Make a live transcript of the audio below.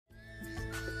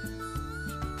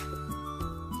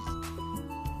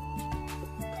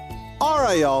All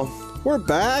right, y'all. We're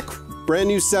back. Brand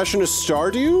new session of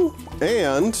Stardew,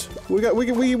 and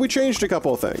we changed a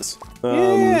couple of things.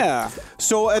 Yeah.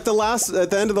 So at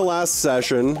the end of the last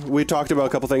session, we talked about a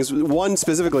couple things. One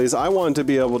specifically is I wanted to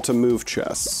be able to move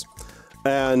chests,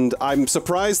 and I'm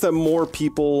surprised that more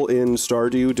people in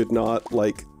Stardew did not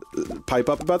like pipe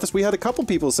up about this. We had a couple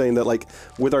people saying that like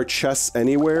with our chests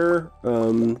anywhere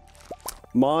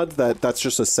mod that's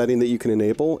just a setting that you can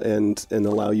enable and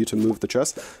allow you to move the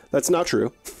chest. That's not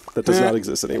true. That does not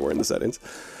exist anywhere in the settings.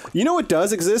 You know what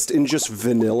does exist in just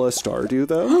vanilla Stardew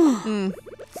though?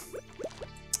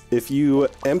 If you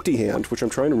empty hand, which I'm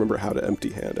trying to remember how to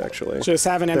empty hand actually. Just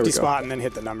have an empty spot and then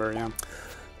hit the number, yeah.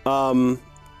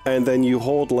 And then you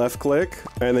hold left click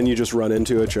and then you just run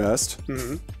into a chest.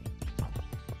 Mm-hmm.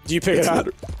 Do you pick it up?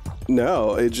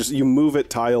 No, it just, you move it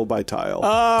tile by tile.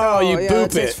 Oh, you boop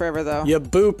it. It takes forever though. You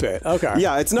boop it. Okay.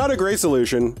 Yeah, it's not a great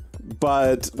solution,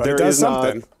 but there is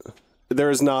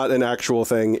not an actual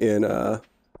thing in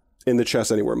the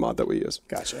Chest Anywhere mod that we use.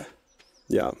 Gotcha.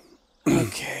 Yeah.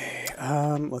 Okay.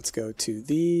 Let's go to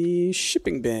the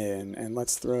shipping bin and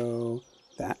let's throw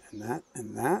that and that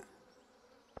and that.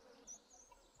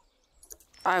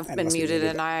 I've been muted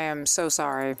and I am so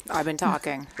sorry. I've been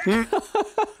talking.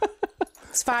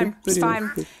 It's fine. It's fine.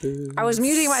 I was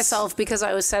muting myself because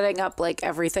I was setting up like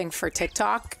everything for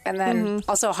TikTok and then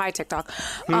also hi TikTok.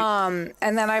 And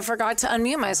then I forgot to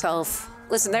unmute myself.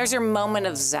 Listen, there's your moment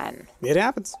of zen. It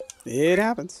happens. It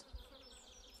happens.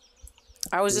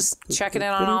 I was just checking in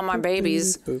on all my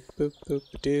babies.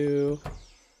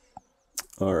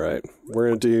 All right. We're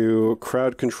going to do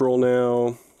crowd control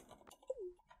now.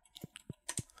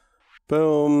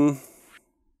 Boom.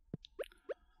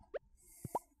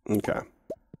 Okay.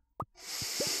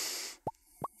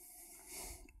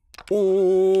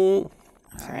 All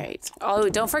right. Oh,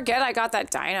 don't forget I got that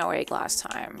dino egg last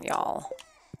time, y'all.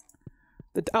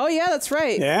 Oh, yeah, that's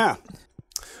right. Yeah.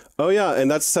 Oh, yeah, and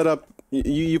that's set up.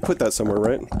 You put that somewhere,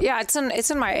 right? Yeah,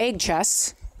 it's in my egg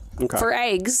chest for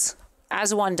eggs,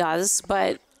 as one does.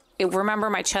 But remember,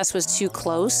 my chest was too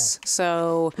close,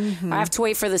 so I have to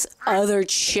wait for this other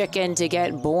chicken to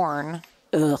get born.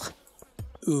 Ugh.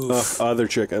 Other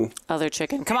chicken. Other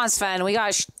chicken. Come on, Sven. We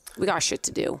got shit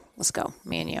to do. Let's go,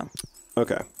 me and you.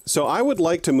 Okay, so I would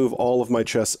like to move all of my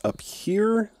chests up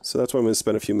here, so that's what I'm going to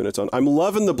spend a few minutes on. I'm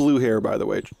loving the blue hair, by the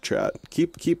way, chat.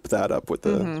 Keep that up with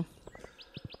the...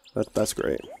 That's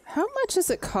great. How much does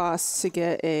it cost to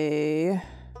get a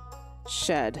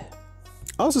shed?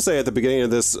 I'll also say at the beginning of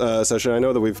this session, I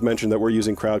know that we've mentioned that we're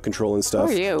using crowd control and stuff.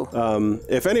 Who are you?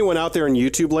 If anyone out there in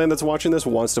YouTube land that's watching this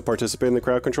wants to participate in the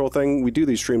crowd control thing, we do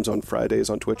these streams on Fridays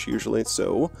on Twitch usually,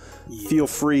 so feel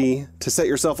free to set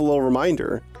yourself a little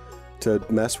reminder to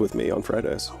mess with me on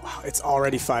Fridays. Oh, wow, it's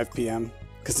already 5 p.m.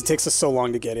 because it takes us so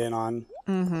long to get in on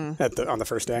on the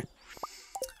first day.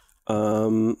 Oh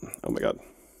my god.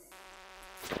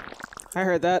 I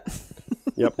heard that.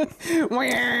 Yep.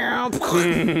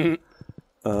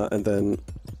 And then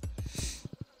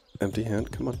empty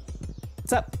hand. Come on.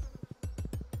 What's up?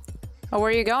 Oh, where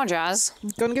are you going, Jazz?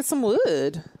 Going to get some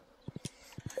wood.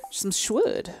 Some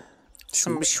schwood.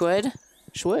 Some schwood?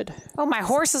 Schwood. Oh, my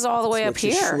horse is all the way up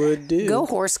here. Go,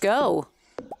 horse, go.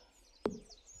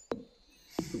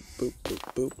 Boop,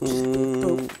 boop, boop,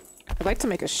 boop. I'd like to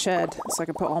make a shed so I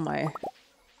can put all my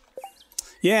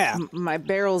my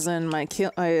barrels and my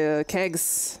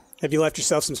kegs. Have you left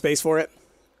yourself some space for it?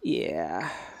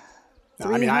 Yeah.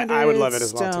 No, I mean, I would love it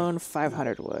as well. Stone,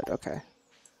 500 wood. Okay.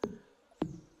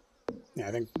 Yeah,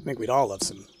 I think we'd all love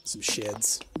some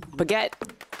sheds. Forget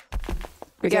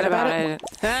about it.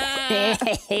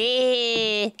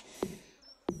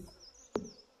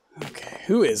 Okay,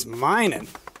 who is mining?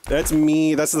 That's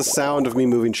me. That's the sound of me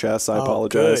moving chests. I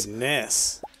apologize.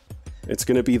 Goodness. It's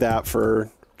going to be that for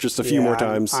just a few more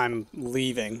times. I'm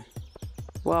leaving.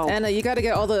 Whoa. And you got to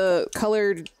get all the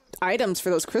colored items for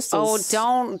those crystals.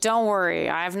 Oh, don't worry.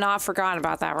 I have not forgotten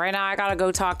about that. Right now, I got to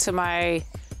go talk to my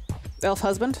elf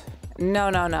husband.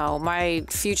 No. My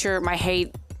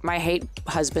hate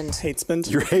husband.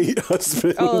 Hatespend? Your hate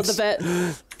husband. Oh, the vet.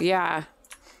 Yeah.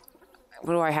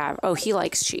 What do I have? Oh, he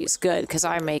likes cheese. Good, because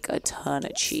I make a ton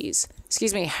of cheese.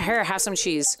 Excuse me. Here, have some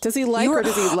cheese. Does he like or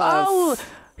does he love? Oh,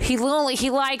 he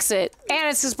likes it. And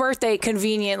it's his birthday,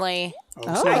 conveniently.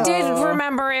 Oh. I did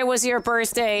remember it was your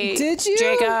birthday. Did you?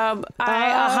 Jacob.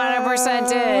 I 100%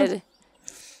 did.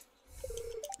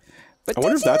 But I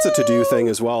wonder if that's a to-do thing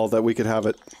as well, that we could have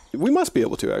it. We must be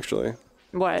able to, actually.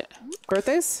 What?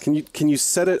 Birthdays? Can you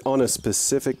set it on a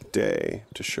specific day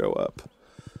to show up?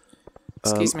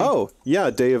 Excuse me? Oh,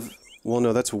 yeah, day of... Well,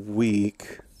 no, that's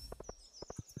week.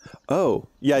 Oh,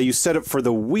 yeah, you set it for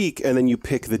the week, and then you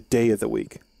pick the day of the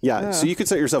week. Yeah, so you could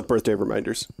set yourself birthday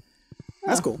reminders.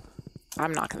 That's cool.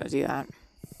 I'm not going to do that.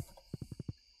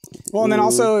 Well, and then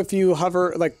also if you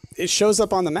hover, like, it shows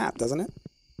up on the map, doesn't it?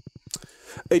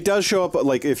 It does show up,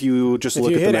 like, if you just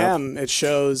look at the map. If you hit M, it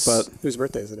shows whose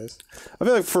birthdays it is. I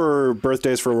feel like for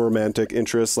birthdays for romantic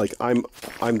interests, like, I'm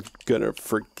gonna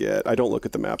forget. I don't look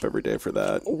at the map every day for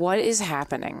that. What is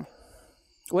happening?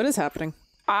 What is happening?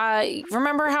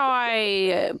 Remember how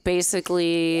I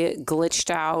basically glitched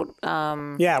out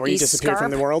Yeah, where you East disappeared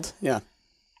from Scarp? the world? Yeah.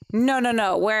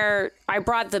 No. Where I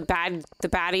brought the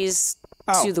baddies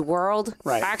to the world.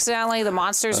 Right. Accidentally, the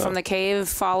monsters from the cave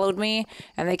followed me,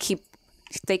 and they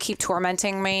keep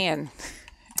tormenting me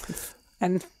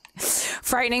and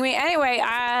frightening me. Anyway,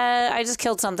 I just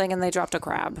killed something, and they dropped a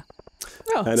crab.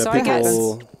 Oh, And so I guess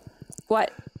people,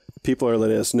 what? people are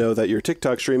letting us know that your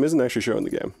TikTok stream isn't actually showing the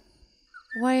game.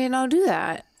 Why you don't do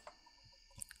that?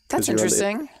 That's 'Cause you're on the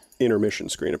interesting. intermission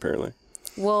screen, apparently.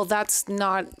 Well, that's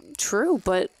not true,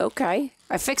 but okay.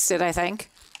 I fixed it, I think.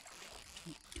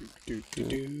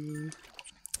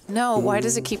 No, why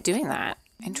does it keep doing that?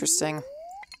 Interesting.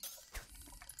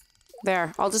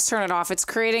 There, I'll just turn it off. It's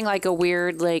creating like a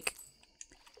weird, like...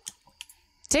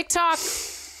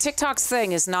 TikTok's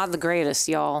thing is not the greatest,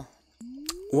 y'all.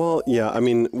 Well, yeah, I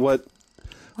mean, we're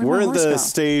my in horse the go?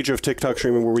 stage of TikTok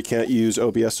streaming where we can't use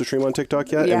OBS to stream on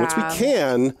TikTok yet. And once we Yeah.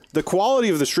 can, the quality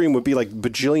of the stream would be like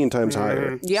bajillion times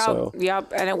higher. Yep, So,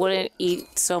 yep, and it wouldn't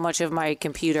eat so much of my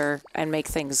computer and make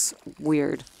things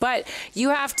weird. But you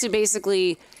have to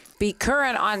basically be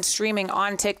current on streaming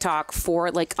on TikTok for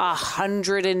like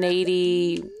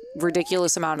 180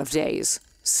 ridiculous amount of days.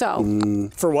 So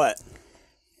For what?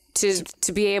 to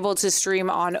be able to stream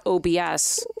on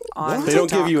OBS on they don't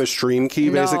TikTok, give you a stream key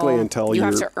basically no, until you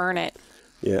you're... have to earn it.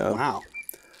 Yeah. Wow.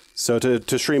 So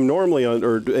to stream normally,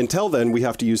 or until then, we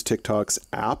have to use TikTok's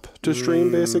app to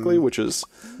stream basically, which is,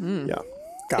 yeah.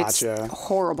 Gotcha. It's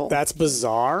horrible. That's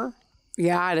bizarre.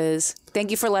 Yeah, it is. Thank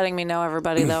you for letting me know,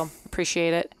 everybody, though.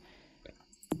 Appreciate it.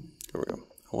 There we go.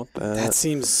 I want that. That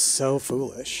seems so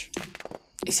foolish.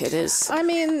 It is. I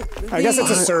mean, I guess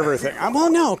it's a server thing. Well,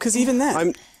 no, because even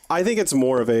then. I think it's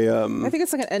more of a I think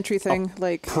it's like an entry thing.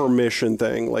 Like, permission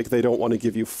thing. Like they don't want to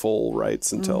give you full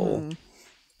rights until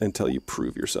you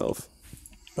prove yourself.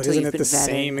 But Till isn't you've it been the vetted.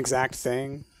 same exact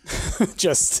thing?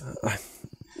 Just.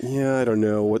 Yeah, I don't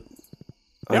know what.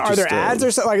 Are there ads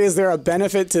or something? Like, is there a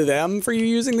benefit to them for you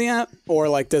using the app? Or,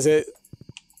 like,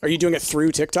 are you doing it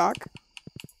through TikTok?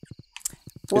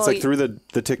 It's like through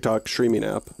the TikTok streaming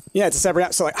app. Yeah, it's a separate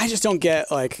app. So, like, I just don't get,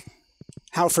 like,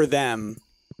 how for them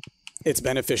it's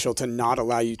beneficial to not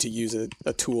allow you to use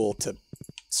a tool to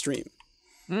stream.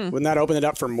 Wouldn't that open it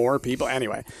up for more people?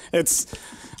 Anyway,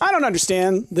 I don't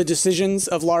understand the decisions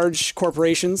of large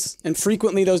corporations, and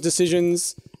frequently those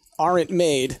decisions aren't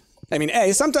made. I mean,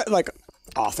 sometimes, like,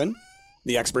 often,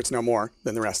 the experts know more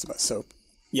than the rest of us. So,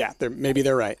 yeah, maybe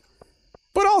they're right.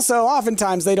 But also,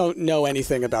 oftentimes, they don't know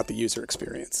anything about the user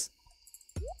experience.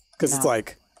 Because it's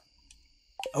like,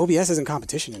 OBS isn't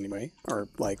competition anyway. Or,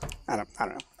 like, I don't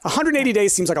know. 180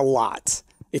 days seems like a lot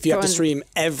if you have to stream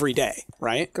every day,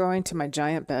 right? going to my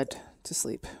giant bed to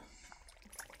sleep.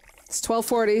 It's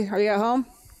 12:40. Are you at home?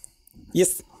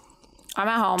 Yes. I'm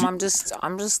at home. I'm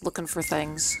just looking for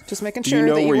things. Just making Do you sure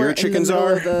know that you where your weren't chickens in the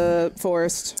middle are? of the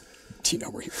forest. Do you know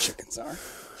where your chickens are?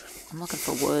 I'm looking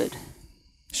for wood.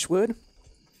 Schwood?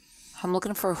 I'm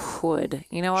looking for wood.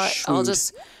 You know what? I'll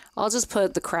just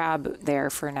put the crab there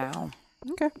for now.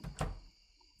 Okay.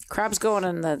 Crab's going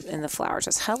in the flower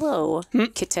chest. Hello,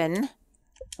 kitten.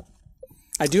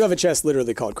 I do have a chest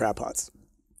literally called crab pots.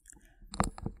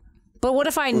 But what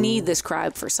if I need this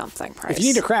crab for something, Price? If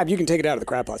you need a crab, you can take it out of the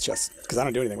crab pots chest because I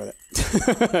don't do anything with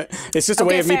it. It's just a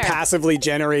way of me fair. passively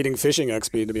generating fishing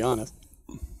XP, to be honest.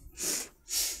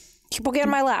 People get in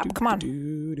my lap. Come on.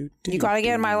 You gotta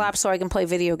get in my lap so I can play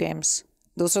video games.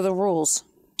 Those are the rules.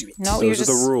 No, Those are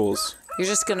the rules. You're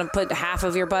just gonna put half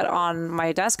of your butt on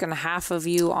my desk and half of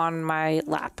you on my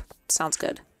lap. Sounds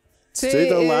good. Today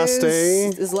the last day.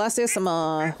 Is the last day of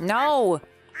summer. No,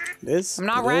 It is. I'm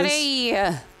not It is. ready.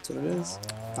 That's what it is.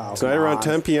 Oh, Tonight come around on.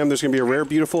 10 p.m. there's going to be a rare,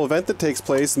 beautiful event that takes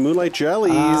place. Moonlight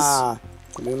Jellies. Ah,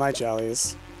 the moonlight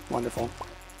jellies. Wonderful.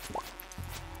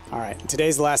 All right.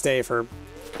 Today's the last day for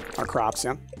our crops,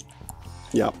 yeah?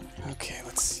 Yep. Okay,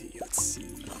 let's see.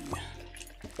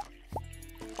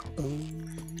 Boom.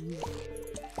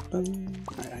 Boom.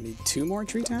 All right, I need 2 more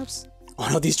tree taps. Oh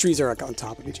no, these trees are like on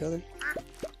top of each other.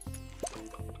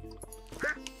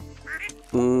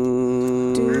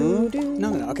 Mm,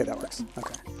 No. Okay, that works.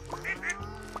 Okay.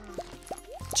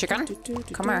 chicken.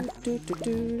 Come here.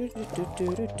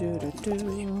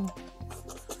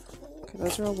 Okay,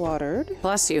 those are all watered.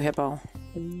 Bless you, hippo.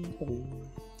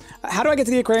 How do I get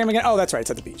to the aquarium again? Oh, that's right.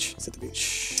 It's at the beach. It's at the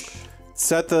beach.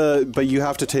 But you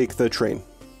have to take the train.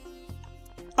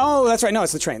 Oh, that's right. No,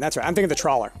 it's the train. That's right. I'm thinking the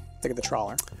trawler.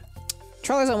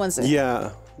 Trawler's on Wednesday.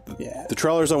 Yeah. Yeah. The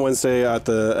trawler's on Wednesday at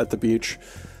the beach.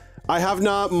 I have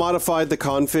not modified the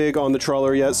config on the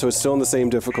trawler yet, so it's still in the same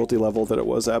difficulty level that it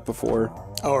was at before.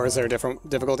 Oh, or is there a different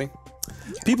difficulty?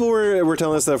 People were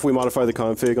telling us that if we modify the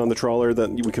config on the trawler, that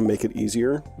we can make it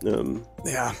easier.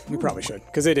 Yeah, we probably should,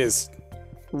 because it is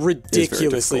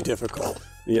ridiculously difficult.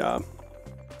 Yeah.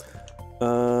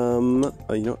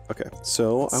 Okay.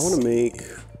 So I want to make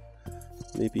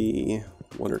maybe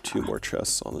 1 or 2 more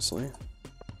chests, honestly.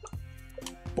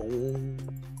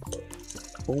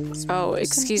 Oh,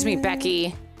 excuse me,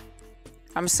 Becky.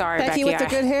 I'm sorry, Becky. Becky with the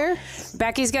good hair?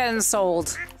 Becky's getting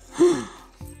sold.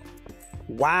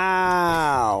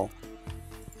 Wow.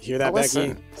 You hear that,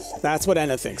 listen. Becky? That's what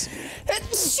Enna thinks.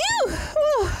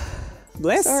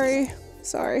 Bliss?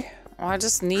 Sorry. Oh, I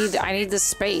need the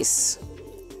space.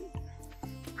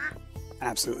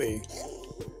 Absolutely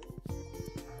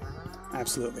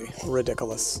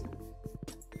ridiculous.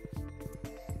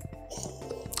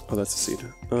 Oh, that's a seed.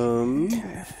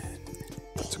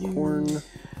 That's corn.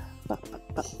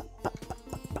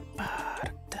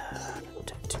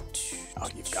 Oh,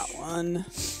 you've got one.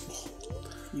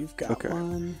 You've got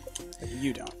one.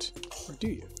 You don't. Or do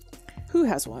you? Who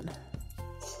has one?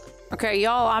 Okay,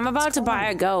 y'all, I'm about to buy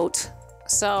a goat.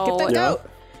 So Get that goat.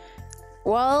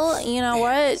 Well, you know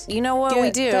what? You know what we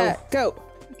do. That goat.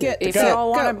 If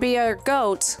y'all want to be a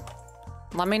goat,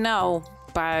 let me know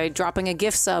by dropping a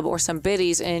gift sub or some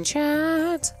biddies in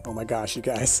chat. Oh my gosh, you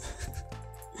guys.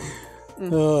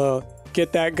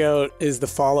 Get That Goat is the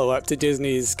follow-up to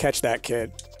Disney's Catch That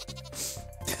Kid.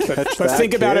 But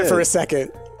think about it for a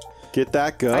second. Get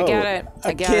that goat. I get it.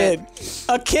 I get it.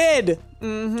 A kid.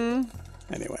 Mm-hmm.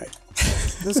 Anyway.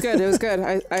 It was good. It was good.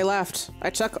 I laughed. I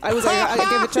chuckled. I gave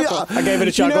it a chuckle. I gave it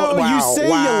a chuckle. You know, wow. you say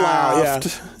you laughed.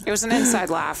 Yeah. It was an inside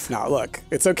laugh. No, look.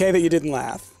 It's okay that you didn't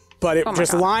laugh. But it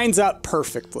just lines up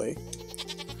perfectly.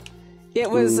 It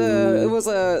was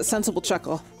a sensible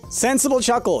chuckle. Sensible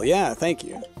chuckle. Yeah, thank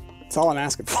you. That's all I'm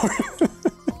asking for.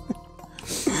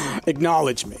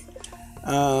 Acknowledge me.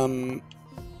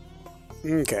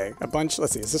 Okay, a bunch.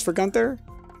 Let's see. Is this for Gunther?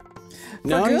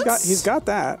 No, he's got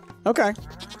that. Okay.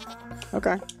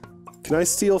 Can I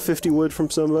steal 50 wood from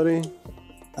somebody?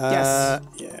 Yes.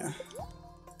 Yeah.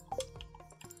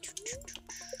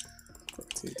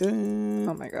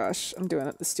 Oh my gosh, I'm doing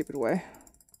it the stupid way.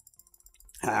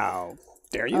 How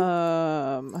dare you?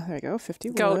 There you go. 50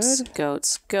 wood.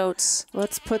 Goats.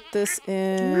 Let's put this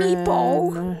in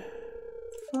Meatball.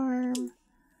 Farm.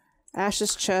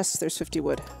 Ash's chest. There's 50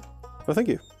 wood. Oh, thank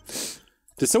you.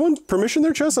 Did someone permission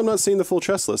their chest? I'm not seeing the full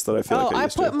chest list that I feel like I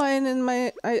used to. put mine in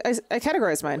my... I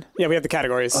categorized mine. Yeah, we have the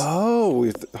categories.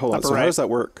 Oh, hold on. So how does that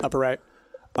work? Upper right.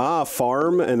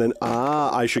 Farm, and then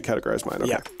I should categorize mine.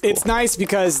 Okay, Yeah, cool. It's nice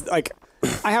because like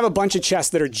I have a bunch of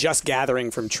chests that are just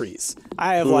gathering from trees.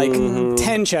 I have like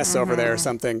 10 chests over there or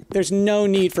something. There's no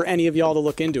need for any of y'all to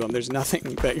look into them. There's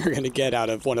nothing that you're going to get out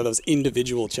of one of those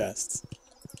individual chests.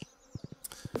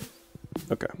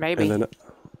 Okay. Maybe. And then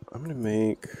I'm going to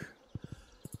make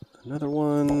another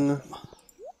one.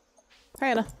 Hi,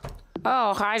 Anna.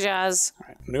 Oh, hi, Jazz. All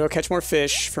right, I'm going to go catch more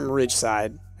fish from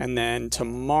Ridgeside. And then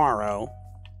tomorrow...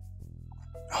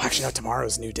 Oh, actually, no,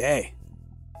 tomorrow's a new day.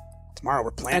 Tomorrow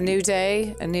we're planning. A new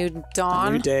day, a new dawn.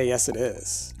 A new day, yes it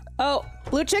is. Oh,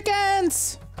 blue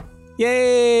chickens!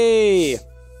 Yay!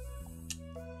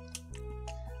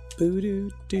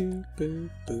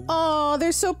 Boo-doo-doo-boo-boo. Oh,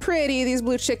 they're so pretty, these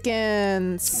blue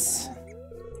chickens.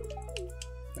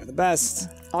 They're the best.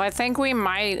 Oh, I think we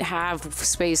might have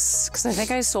space, because I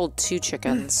think I sold 2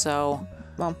 chickens, so...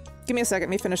 Well, give me a second.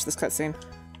 Let me finish this cutscene.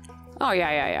 Oh,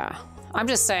 yeah. I'm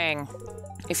just saying,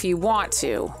 if you want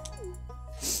to,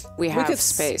 we have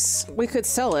space. We could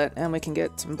sell it, and we can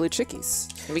get some blue chickies.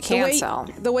 We can't sell.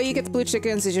 The way you get the blue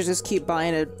chickens is you just keep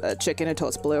buying a chicken until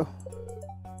it's blue.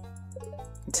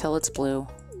 Until it's blue.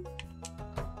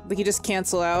 Like, you just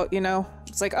cancel out, you know?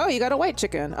 It's like, oh, you got a white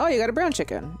chicken. Oh, you got a brown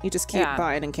chicken. You just keep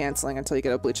buying and canceling until you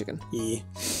get a blue chicken. Yeah.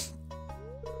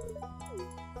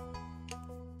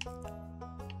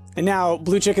 And now,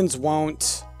 blue chickens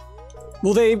won't...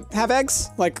 Will they have eggs?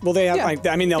 Like, will they have... Yeah. Like,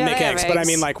 I mean, they'll make they have eggs, but I eggs.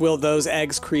 mean, like, will those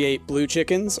eggs create blue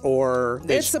chickens, or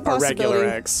they It's a are regular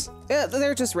possibility. eggs? Yeah,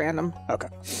 they're just random. Okay.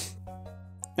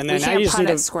 And then We now can't you just pun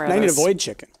need it, now you need a Squirreless. void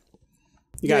chicken.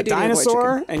 You got do need a void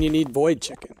dinosaur, chicken. and you need void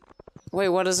chicken. Wait,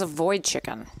 what is a void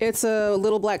chicken? It's a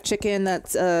little black chicken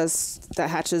that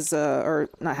hatches, or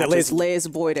not hatches, lays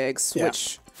void eggs,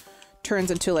 which turns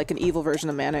into like an evil version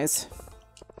of mayonnaise.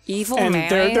 Evil and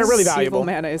mayonnaise? They're really valuable. Evil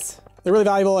mayonnaise. They're really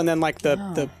valuable, and then like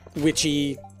the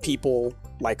witchy people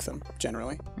like them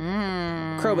generally.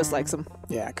 Krobus likes them.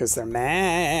 Yeah, because they're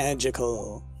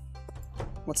magical.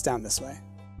 What's down this way?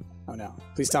 Oh no!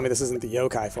 Please tell me this isn't the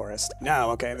yokai forest.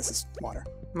 No, okay, this is water.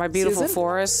 My beautiful Susan?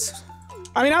 forest.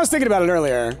 I mean, I was thinking about it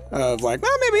earlier of like,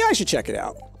 well, maybe I should check it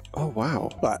out, Oh, wow.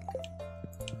 but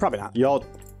probably not. Y'all,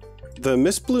 the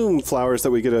mist bloom flowers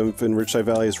that we get in Ridgeside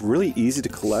Valley is really easy to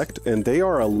collect, and they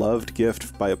are a loved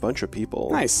gift by a bunch of people.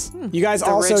 Nice. You guys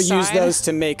also use Ridgeside? those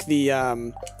to make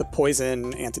the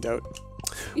poison antidote.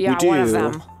 Yeah, We one of do.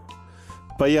 them.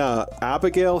 But yeah,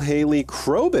 Abigail, Haley,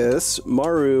 Krobus,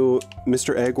 Maru,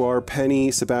 Mr. Egwar, Penny,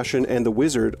 Sebastian, and the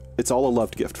Wizard. It's all a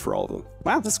loved gift for all of them.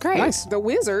 Wow, That's great. Nice. The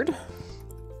wizard.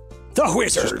 The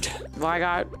wizard. Well, I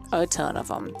got a ton of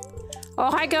them. Oh,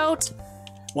 hi, goat.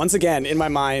 Once again, in my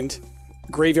mind,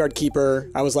 graveyard keeper.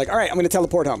 I was like, all right, I'm going to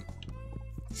teleport home.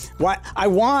 What? I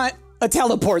want a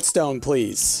teleport stone,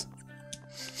 please.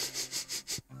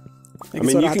 I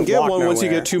mean, you can get one once you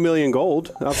get 2 million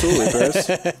gold. Absolutely,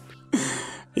 Chris.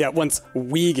 Yeah, once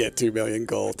we get 2 million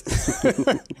gold.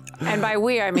 And by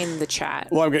we, I mean the chat.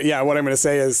 Well, what I'm going to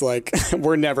say is like,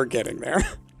 we're never getting there.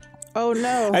 Oh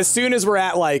no. As soon as we're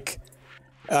at like,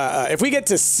 if we get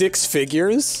to 6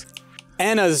 figures,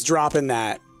 Anna's dropping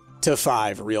that to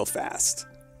 5 real fast.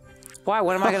 Why?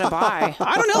 What am I going to buy?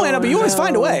 I don't know, Anna, but you always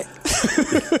find a way.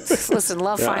 Listen,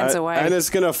 love finds a way. And it's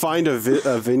going to find a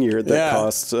vineyard that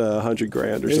costs $100,000 or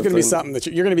something. There's going to be something that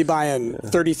you're going to be buying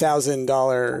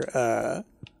 $30,000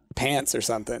 pants or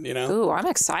something, you know? Ooh, I'm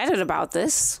excited about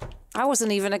this. I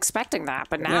wasn't even expecting that,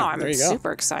 but now Yeah, there I'm you go.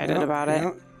 super excited about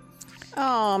it.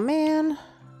 Oh man.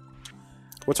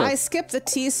 What's up? I skipped the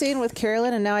tea scene with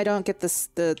Carolyn, and now I don't get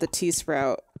the tea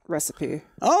sprout recipe.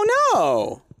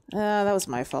 Oh, no. That was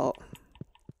my fault.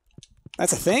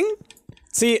 That's a thing?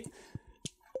 See,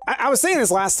 I was saying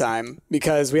this last time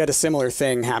because we had a similar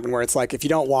thing happen where it's like if you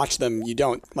don't watch them, you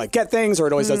don't like get things, or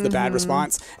it always does the bad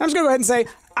response. And I'm just going to go ahead and say,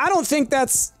 I don't think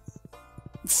that's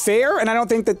fair, and I don't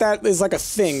think that that is like a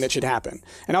thing that should happen.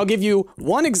 And I'll give you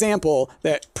one example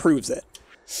that proves it.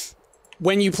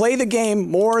 When you play the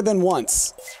game more than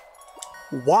once,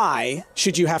 why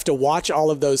should you have to watch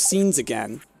all of those scenes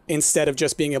again instead of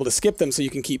just being able to skip them so you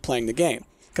can keep playing the game?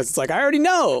 Because it's like, I already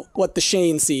know what the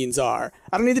Shane scenes are.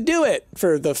 I don't need to do it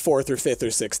for the 4th or 5th or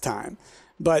 6th time.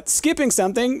 But skipping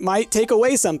something might take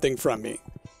away something from me.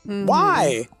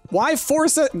 Why? Why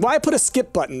force it? Why put a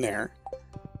skip button there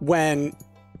when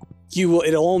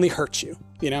it'll only hurt you,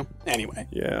 you know? Anyway.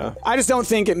 Yeah. I just don't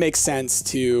think it makes sense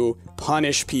to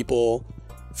punish people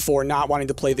for not wanting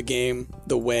to play the game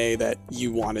the way that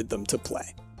you wanted them to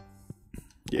play.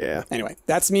 Yeah. Anyway,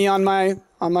 that's me on my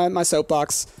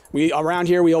soapbox. We around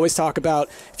here we always talk about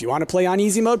if you want to play on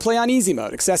easy mode, play on easy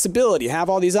mode. Accessibility, have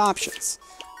all these options.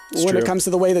 When it comes to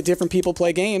the way that different people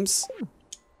play games,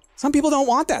 some people don't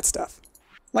want that stuff.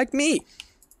 Like me.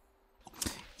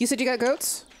 You said you got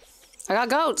goats? I got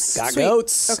goats. Got Sweet.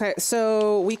 goats. Okay,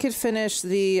 so we could finish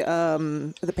the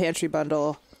pantry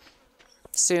bundle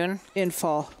Soon. in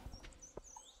fall.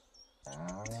 I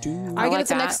I get like it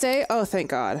the that. next day? Oh, thank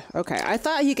God. Okay, I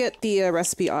thought you get the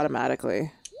recipe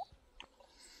automatically.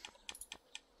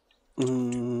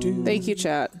 Thank you,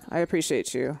 chat. I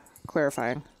appreciate you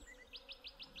clarifying.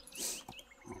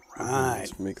 Right.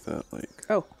 Let's make that like...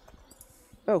 Oh.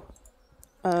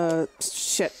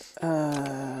 Shit.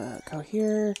 Go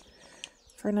here.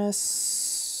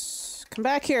 Furnace. Come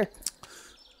back here.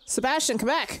 Sebastian, come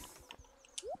back.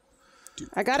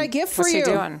 I got a gift for What's you. he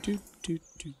doing?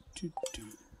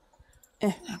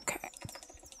 Okay.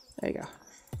 There you go.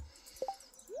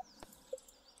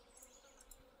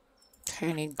 Okay,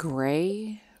 I need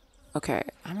gray. Okay,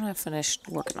 I'm gonna finish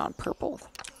working on purple.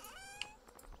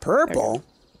 Purple?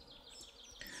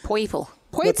 Purple.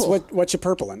 What's your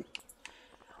purple in?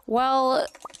 Well,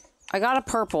 I got a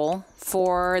purple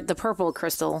for the purple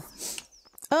crystal.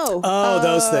 Oh,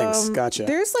 those things. Gotcha.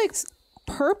 There's like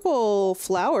purple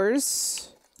flowers.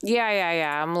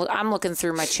 Yeah. I'm looking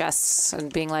through my chests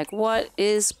and being like, what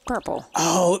is purple?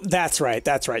 Oh, that's right.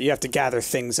 You have to gather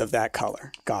things of that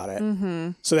color. Got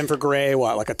it. So then for gray,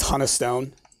 what, like a ton of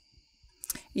stone?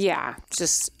 Yeah,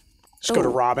 just Just go to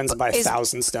Robin's and buy is-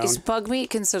 1,000 stone. Is bug meat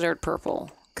considered purple?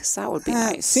 Because that would be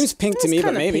nice. Seems pink to It's me, but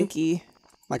kinda maybe. pinky.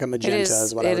 Like a It magenta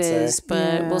is what I it would is, say.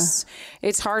 but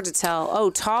it's hard to tell. Oh,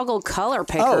 toggle color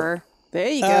picker. There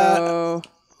you go.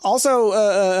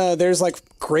 Also, there's like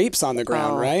grapes on the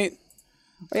ground, Oh. right?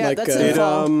 Yeah, like, that's in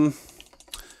fall.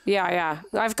 Yeah.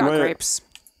 I've got grapes.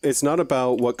 It's not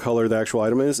about what color the actual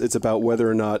item is. It's about whether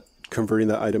or not converting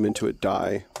that item into a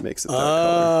dye makes it that color.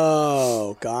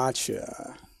 Oh,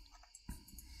 gotcha.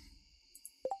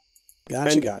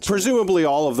 Gotcha. Presumably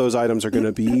all of those items are going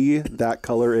to be that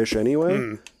color-ish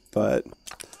anyway, but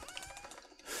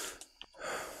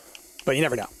you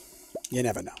never know. You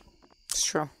never know. It's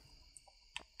true.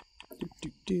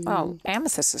 Oh,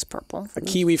 amethyst is purple. A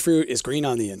kiwi fruit is green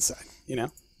on the inside, you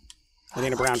know? It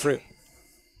ain't a brown fruit.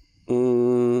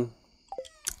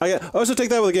 I also take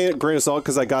that with a grain of salt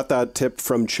because I got that tip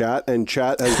from chat, and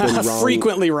chat has been wrong.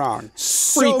 Frequently wrong.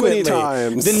 So many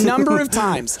times. The number of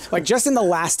times, like just in the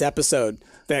last episode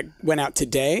that went out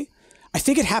today, I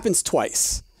think it happens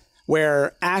twice,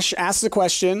 where Ash asks a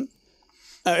question.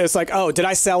 It's like, oh, did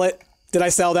I sell it? Did I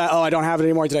sell that? Oh, I don't have it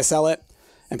anymore. Did I sell it?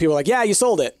 And people are like, yeah, you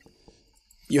sold it.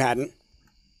 You hadn't.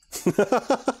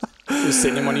 It was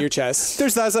sitting in one of your chests.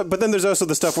 There's that, but then there's also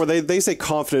the stuff where they say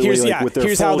confidently, with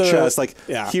their full chest, like,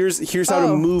 here's how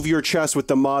to move your chest with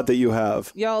the mod that you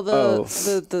have. Y'all, Yep.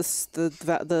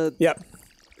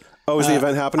 Oh, is the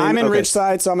event happening? I'm in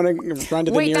Ridgeside, so I'm gonna run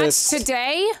to the nearest. Wait, that's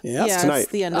today? Yep. Yeah, tonight.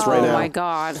 It's the end of right now. Oh my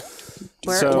god.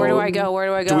 Where do I go? Where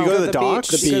do I go? Do we go to the dock? Beach.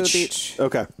 The Go to beach. the beach.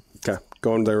 Okay.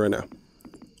 Going there right now.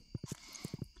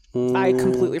 I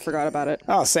completely forgot about it.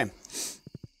 Oh, same.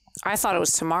 I thought it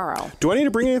was tomorrow. Do I need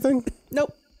to bring anything?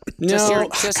 Nope. No.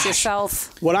 Just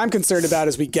yourself. What I'm concerned about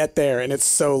is we get there and it's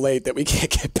so late that we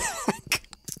can't get back.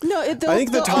 No, I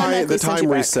think the time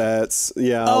resets.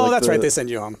 Yeah. Oh, like that's right. They send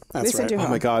you home. That's right. Oh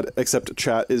my god! Except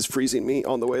chat is freezing me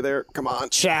on the way there. Come on,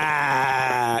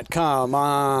 chat. Come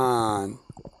on.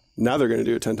 Now they're gonna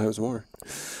do it 10 times more.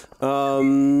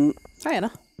 Hi,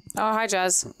 Anna. Oh, hi,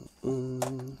 Jazz.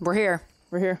 We're here.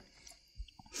 We're here.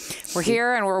 We're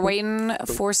here, and we're waiting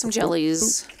for some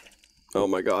jellies. Oh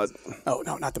my god. Oh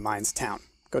no, not the mines. Town.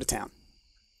 Go to town.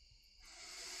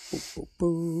 Boop, boop,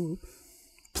 boop.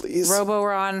 Please.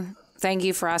 Robo-Ron, thank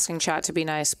you for asking chat to be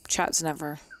nice. Chat's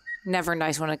never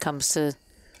nice when it comes to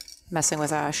messing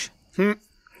with Ash.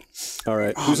 All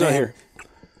right. Who's not here?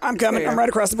 I'm coming. I'm right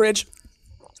across the bridge.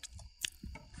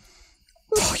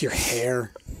 Oh, your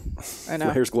hair. I know.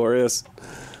 My hair's glorious.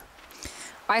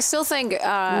 I still think you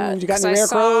got because any rare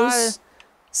crows?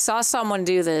 saw someone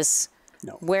do this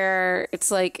where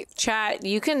it's like, chat,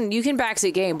 you can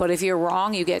backseat game, but if you're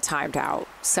wrong, you get timed out.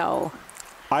 So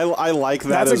I like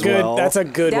that as well. That's a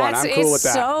good one. I'm cool with that.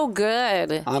 It's so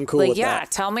good. I'm cool with that. Yeah,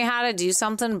 tell me how to do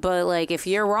something, but like if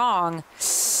you're wrong.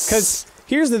 Because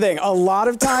here's the thing. A lot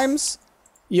of times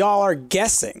y'all are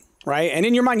guessing, right? And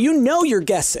in your mind, you know you're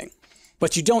guessing,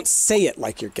 but you don't say it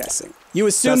like you're guessing. You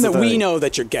assume that we know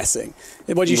that you're guessing.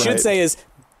 And what you should say is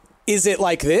it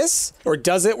like this? Or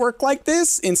does it work like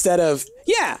this? Instead of,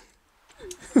 yeah.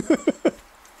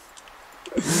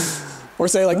 Or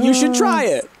say like, you should try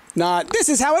it. Not, this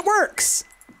is how it works.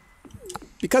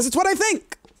 Because it's what I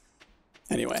think.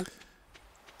 Anyway.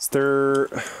 Is there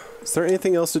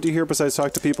anything else to do here besides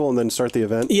talk to people and then start the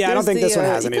event? Yeah, I don't think this one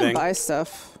has anything. You can buy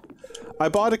stuff. I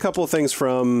bought a couple of things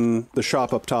from the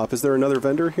shop up top. Is there another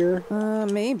vendor here?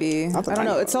 Maybe. I don't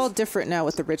know. It's all different now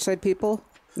with the Ridgeside people.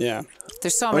 Yeah.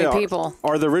 There's so many people.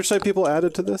 Are the Ridgeside people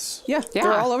added to this? Yeah,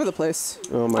 they're all over the place.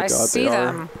 Oh my god, see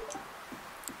them.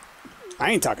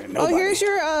 I ain't talking to nobody. Oh, here's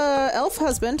your elf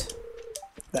husband.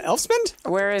 The elf-spend?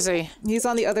 Where is he? He's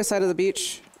on the other side of the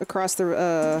beach, across the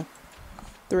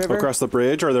river. Across the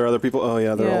bridge? Are there other people? Oh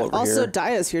yeah, they're all over here. Also,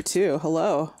 Daya's here too.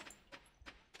 Hello.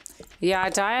 Yeah,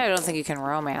 Daya, I don't think you can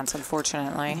romance,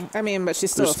 unfortunately. I mean, but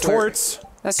she's still There's a flirt. Torts.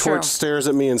 That's Torts true. stares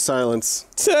at me in silence.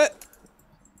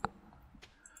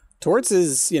 Torts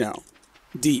is,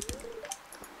 deep.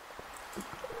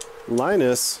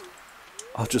 Linus,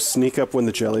 I'll just sneak up when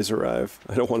the jellies arrive.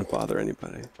 I don't want to bother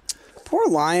anybody. Poor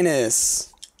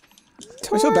Linus.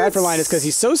 I feel bad for Linus because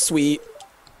he's so sweet,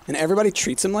 and everybody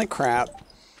treats him like crap.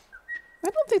 I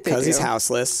don't think they do. Because he's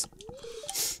houseless.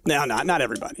 No, not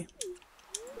everybody.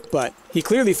 But he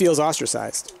clearly feels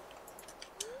ostracized.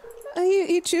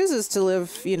 He chooses to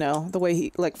live, the way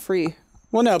he, free.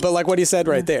 Well, no, but like what he said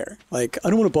right there. Like, I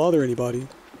don't want to bother anybody.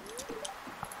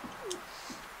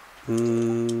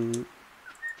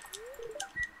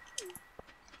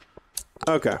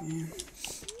 Okay.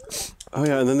 Oh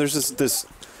yeah, and then there's this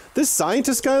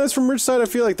scientist guy that's from Ridgeside. I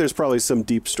feel like there's probably some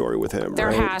deep story with him. There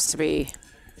right? has to be.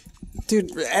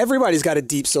 Dude, everybody's got a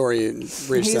deep story in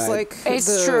Ridgeside. He's like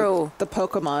It's true. The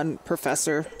Pokemon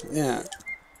professor. Yeah.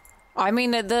 I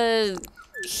mean,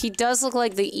 he does look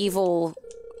like the evil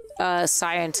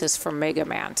scientist from Mega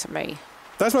Man to me.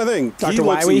 That's my thing. Dr. He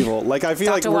looks Wily? evil. Like, I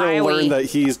feel like Dr. we're going to Wily. learn that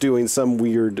he's doing some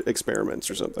weird experiments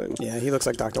or something. Yeah, he looks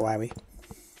like Dr. Wily.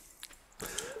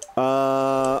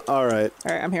 All right.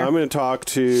 All right, I'm here. I'm going to talk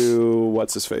to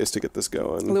what's his face to get this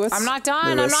going. Lewis? I'm not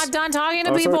done. Lewis. I'm not done talking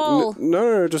to Oh, sorry. people.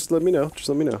 No, just let me know. Just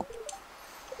let me know.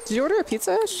 Did you order a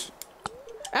pizza, Ash?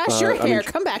 Ash, your hair.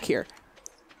 Come back here.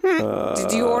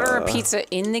 Did you order a pizza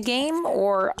in the game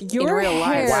or Your in real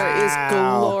hair life? is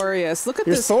glorious. Look at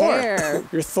You're this Thor. hair.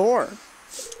 You're Thor.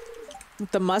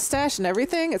 With the mustache and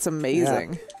everything, it's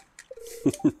amazing.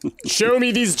 Show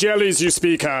me these jellies you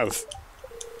speak of.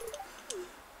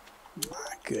 My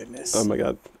goodness. Oh my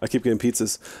god. I keep getting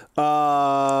pizzas.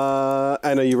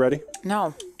 Anna, you ready?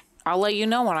 No. I'll let you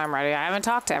know when I'm ready. I haven't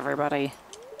talked to everybody.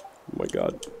 Oh my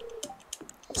god.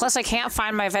 Plus, I can't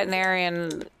find my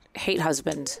veterinarian hate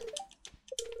husband.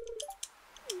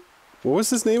 What was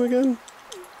his name again?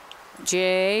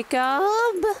 Jacob?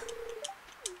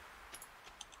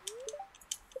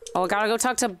 Oh, I gotta go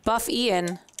talk to Buff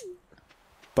Ian.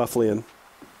 Bufflian.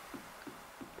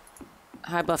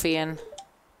 Hi, Buff Ian.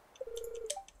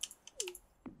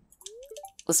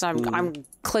 Listen, I'm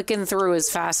clicking through as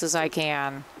fast as I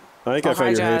can. I think Oh, I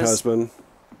found hi, your hate Jazz. husband.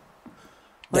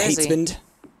 The Where is he? hatesband.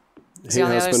 Is he on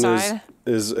the other side?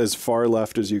 is as far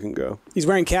left as you can go. He's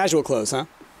wearing casual clothes, huh?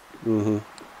 Mm-hmm.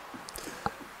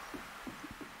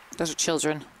 Those are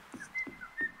children.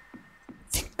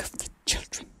 Think of the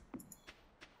children.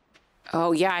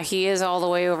 Oh, yeah, he is all the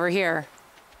way over here.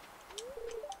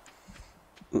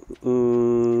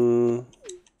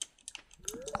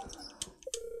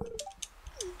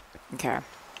 Okay.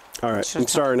 All right, I'm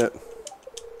starting it.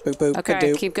 Boop, boop, Okay,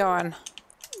 ba-doop. keep going.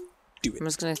 Do it. I'm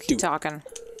just gonna Do keep it. talking.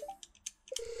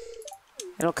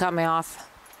 It'll cut me off.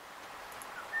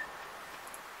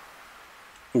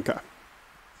 Okay.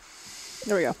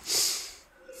 There we go.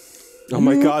 Oh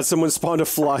my god, someone spawned a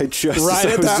fly just Right as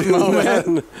I at was that doing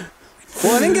moment.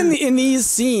 Well, I think in these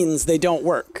scenes, they don't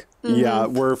work. Yeah,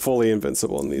 we're fully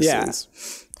invincible in these Yeah.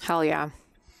 scenes. Hell yeah.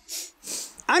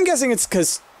 I'm guessing it's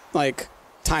because, like,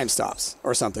 time stops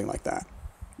or something like that.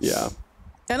 Yeah.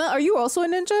 Anna, are you also a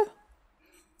ninja?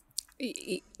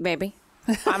 Maybe.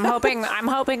 I'm hoping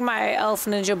my elf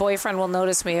ninja boyfriend will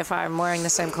notice me if I'm wearing the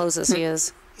same clothes as he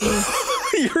is.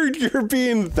 You're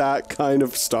being that kind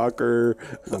of stalker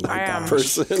I am.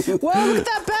 person. Whoa, look at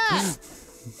that bat!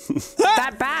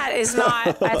 That bat is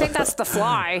not. I think that's the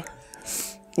fly.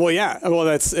 Well, yeah. Well,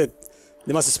 that's it.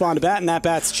 They must have spawned a bat, and that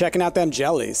bat's checking out them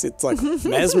jellies. It's like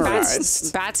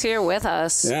mesmerized. Bat's here with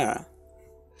us. Yeah.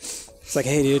 It's like,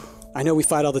 hey, dude, I know we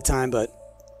fight all the time, but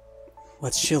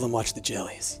let's chill and watch the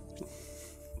jellies.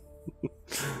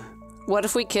 What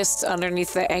if we kissed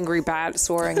underneath the angry bat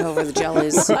soaring over the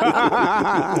jellies?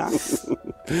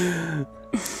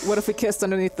 What if we kissed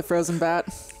underneath the frozen bat?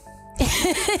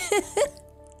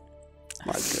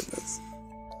 My goodness.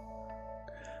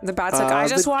 The bat's like, I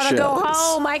just the want to go jellies.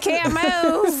 home. I can't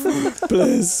move.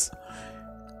 Please.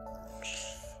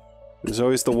 There's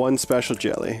always the one special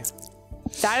jelly.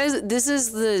 This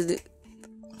is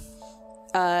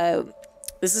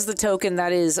the token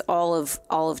that is all of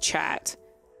chat.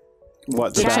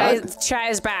 What, the bat? Chat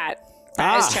is bat.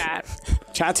 Bat is chat.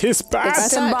 Chat is back. I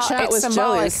thought chat it's was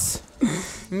symbolic. jealous.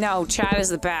 No, chat is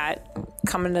the bat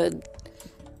coming to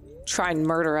try and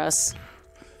murder us.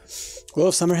 Glow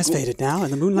of summer has faded now,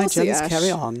 and the moonlight We'll see, jellies Ash.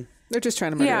 carry on. They're just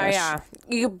trying to murder Ash.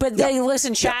 But they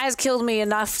listen. Chat has killed me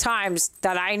enough times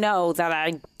that I know that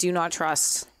I do not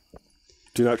trust.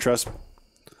 Do not trust.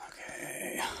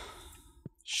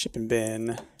 Shipping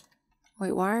bin.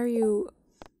 Wait, why are you?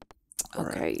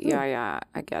 Okay, yeah,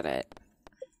 I get it.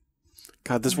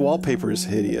 God, this wallpaper is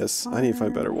hideous. I need to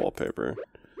find better wallpaper.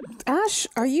 Ash,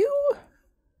 do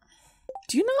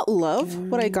you not love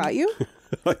what I got you?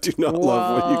 I do not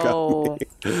love what you got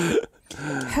me.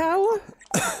 How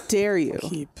dare you?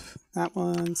 Keep that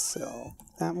one, so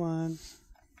that one.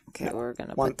 Okay, we're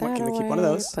gonna One- put that can we away. keep one of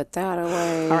those? Put that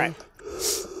away. All right.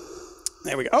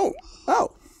 There we go.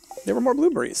 Oh, there were more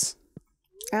blueberries.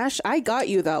 Ash, I got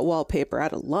you that wallpaper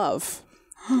out of love.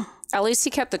 At least he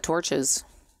kept the torches.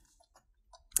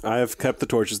 I have kept the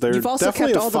torches. They're You've also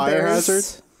definitely kept a all the fire bears.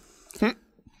 hazard.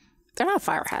 They're not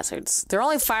fire hazards. They're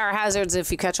only fire hazards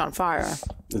if you catch on fire.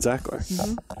 Exactly.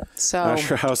 So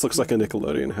Asher house looks like a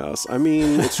Nickelodeon house. I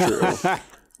mean, it's true.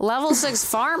 level 6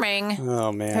 farming.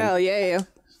 Oh man. Hell yeah.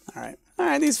 All right. All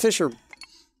right. These fish are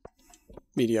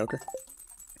mediocre.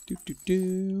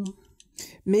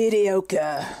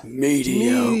 Mediocre.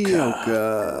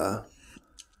 Mediocre.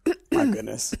 My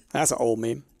goodness. That's an old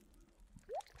meme.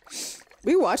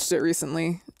 We watched it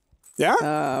recently.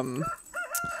 Yeah.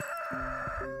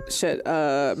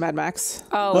 Mad Max.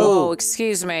 Oh,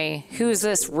 excuse me. Who's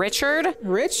this? Richard?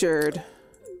 Richard.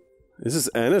 This is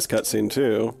Anna's cutscene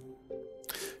too.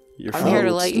 I'm here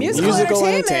to let you Musical Musical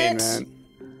entertainment. entertainment.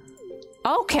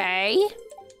 Okay.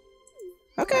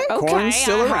 Okay. Corn's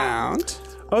still around.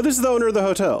 Oh, this is the owner of the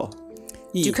hotel.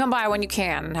 You come by when you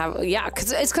can.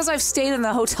 It's because I've stayed in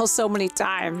the hotel so many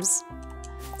times.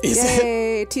 Is it?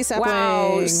 Yay, tea sapling.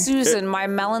 Wow, Susan, my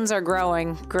melons are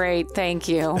growing. Great, thank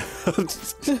you. You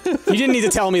didn't need to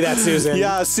tell me that, Susan.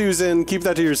 Yeah, Susan, keep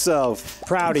that to yourself.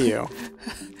 Proud of you.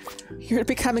 You're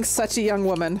becoming such a young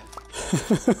woman.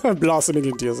 Blossoming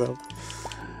into yourself.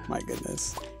 My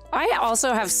goodness. I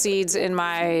also have seeds in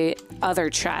my other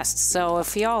chest, so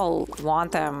if y'all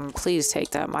want them, please take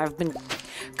them. I've been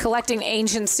collecting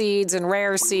ancient seeds and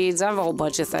rare seeds. I have a whole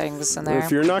bunch of things in there. If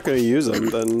you're not going to use them,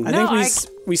 then I think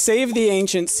we saved the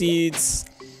ancient seeds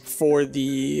for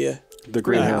the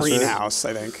greenhouse. Greenhouse,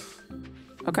 I think.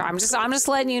 Okay, I'm just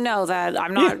letting you know that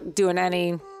I'm not doing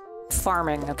any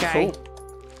farming. Okay. Cool.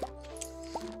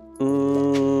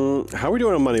 How are we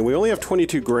doing on money? We only have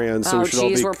 22 grand, so we should all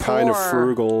be kind of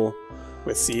frugal.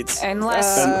 With seeds.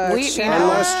 Unless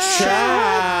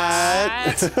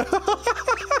chat.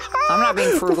 I'm not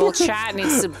being frugal. Chat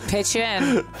needs to pitch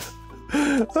in.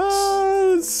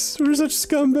 We're such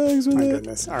scumbags with My it.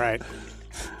 goodness. All right.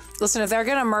 Listen, if they're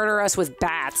gonna murder us with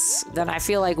bats, then I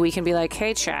feel like we can be like,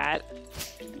 hey, chat,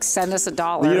 send us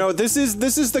 $1. You know, this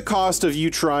is the cost of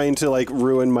you trying to like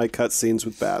ruin my cutscenes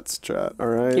with bats, chat. All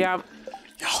right. Yeah.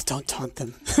 Y'all don't taunt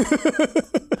them.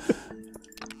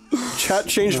 Chat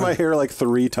changed my hair like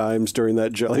 3 times during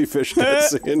that jellyfish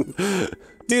cutscene.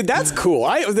 Dude, that's cool.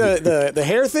 The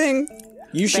hair thing,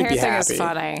 you should be happy. The hair thing is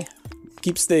funny.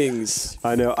 Keeps things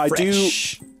I know.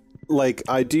 fresh.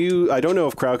 I don't know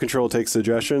if crowd control takes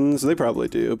suggestions. They probably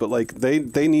do, but like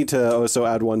they need to also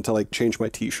add one to like change my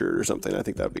t-shirt or something. I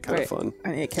think that would be kind of fun.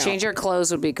 I need to count. Change your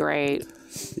clothes would be great.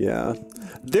 Yeah.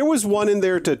 There was one in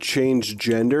there to change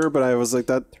gender, but I was like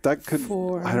that could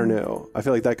I don't know. I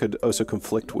feel like that could also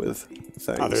conflict with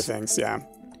things. Other things, yeah.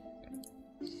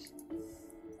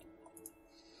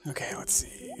 Okay, let's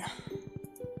see.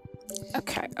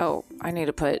 Okay. Oh, I need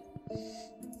to put...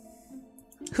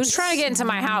 Who's trying to get into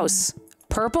my house?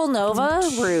 Purple Nova?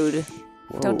 Rude.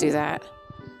 Whoa. Don't do that.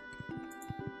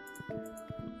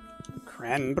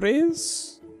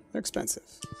 Cranberries? They're expensive.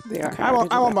 They are. I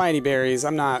won't buy any berries.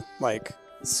 I'm not, like,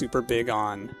 super big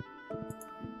on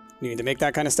needing to make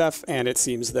that kind of stuff, and it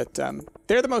seems that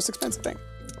they're the most expensive thing.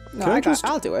 No,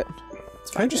 I'll do it.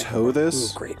 Can I just hoe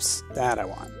this? Ooh, grapes. That I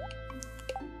want.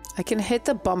 I can hit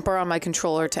the bumper on my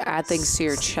controller to add things to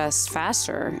your chest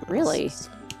faster. Really?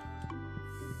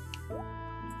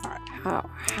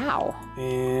 How?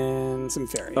 And some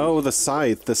fairy. Oh, the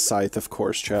scythe. The scythe, of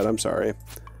course, Chad. I'm sorry.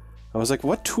 I was like,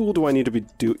 what tool do I need to be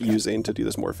using to do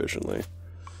this more efficiently?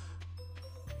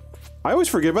 I always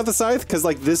forget about the scythe, because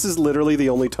like this is literally the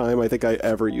only time I think I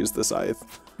ever used the scythe.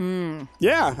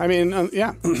 Yeah, I mean,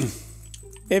 yeah.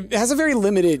 It has a very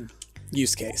limited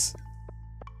use case.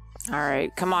 All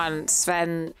right. Come on,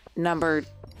 Sven, number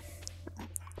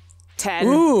 10.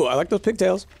 Ooh, I like those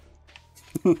pigtails.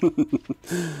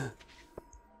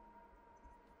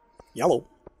 Yellow.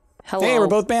 Hello. Hey, we're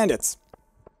both bandits.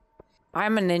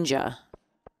 I'm a ninja.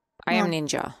 I am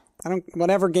ninja.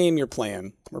 Whatever game you're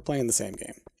playing, we're playing the same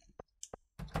game.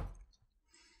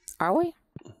 Are we?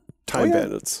 Time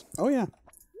bandits. Oh, yeah. Did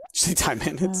you say time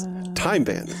bandits? Time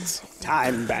bandits.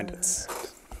 Time bandits.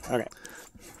 Okay.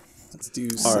 Let's do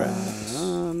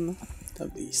some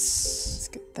of these. Let's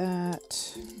get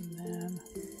that. And then...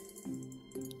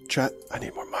 Chat, I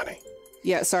need more money.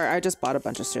 Yeah, sorry, I just bought a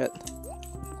bunch of shit.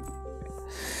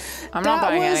 I'm not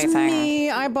buying anything. That was me.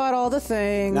 I bought all the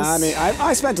things. Nah, I mean,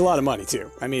 I spent a lot of money,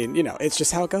 too. I mean, you know, it's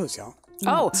just how it goes, y'all.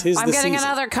 Oh, Tis I'm the getting season.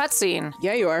 another cutscene.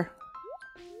 Yeah, you are.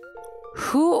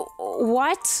 Who?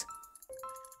 What?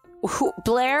 Who?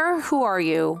 Blair? Who are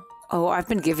you? Oh, I've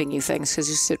been giving you things because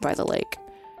you sit by the lake.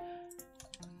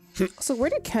 So where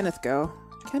did Kenneth go?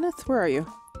 Kenneth, where are you?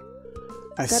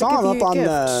 I Gotta saw him give up you a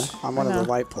on gift. one of I the know.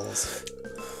 light poles.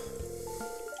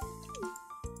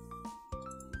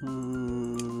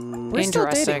 We're still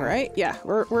dating, Interesting. right? Yeah,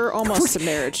 we're almost to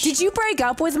marriage. Did you break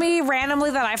up with me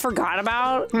randomly that I forgot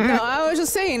about? No, I was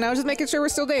just saying. I was just making sure we're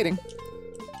still dating.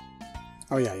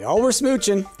 Oh, yeah, y'all were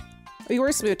smooching. Oh, you were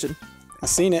smooching. I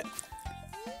seen it.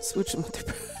 Smooching with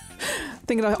your...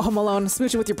 Thinking of Home Alone,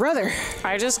 smooching with your brother.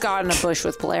 I just got in a bush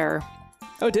with Blair.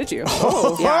 Oh, did you?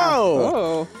 Oh, Yeah.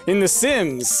 Oh. In The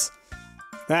Sims.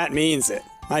 That means it.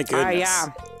 My goodness.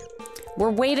 Yeah.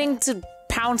 We're waiting to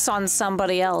pounce on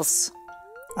somebody else.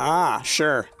 Ah,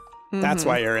 sure. That's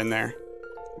why you're in there.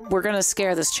 We're gonna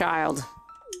scare this child.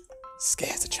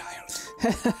 Scares a child.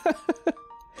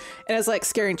 And it's like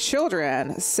scaring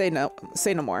children. Say no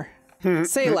more.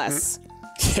 Say less.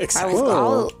 Exactly.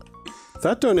 I'll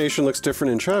That donation looks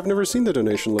different in chat. I've never seen the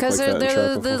donation look like that in chat before.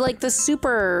 Because they're like the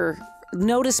super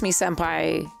notice me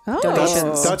senpai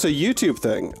donations. That's a YouTube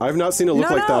thing. I've not seen it look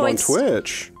like that on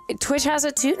Twitch. Twitch has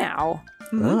it too now.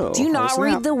 Oh, do you not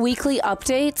read the weekly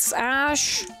updates,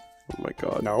 Ash? Oh my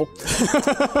god. No.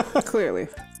 Clearly.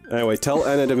 Anyway, tell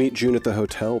Anna to meet June at the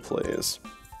hotel, please.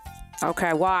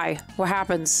 Okay, why? What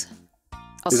happens?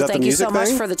 Also, thank you so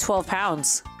much for the 12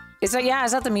 pounds. Is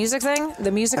that the music thing?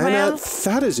 The music man?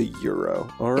 That is a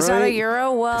euro, all right? Is that a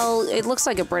euro? Well, it looks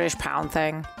like a British pound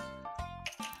thing.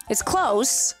 It's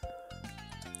close.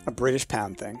 A British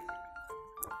pound thing.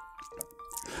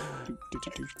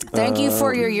 Thank you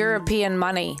for your European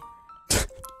money.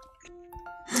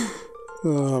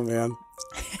 Oh, man.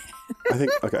 I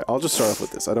think, okay, I'll just start off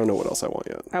with this. I don't know what else I want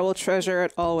yet. I will treasure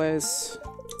it always.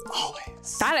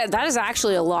 Always. That is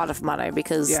actually a lot of money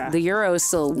because the euro is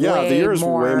still the euro is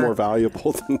way more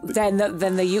valuable than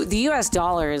the US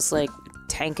dollar is like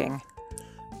tanking.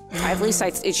 At least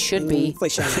it should be.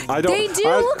 They do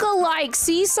look alike.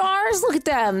 Caesars, look at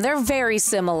them. They're very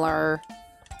similar.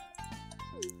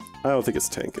 I don't think it's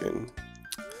tanking.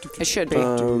 It should be.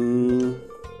 Oh,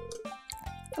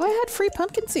 I had free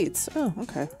pumpkin seeds. Oh,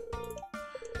 okay.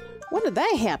 When did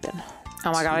that happen?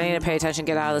 Oh my god, I need to pay attention,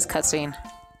 get out of this cutscene.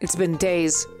 It's been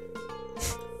days.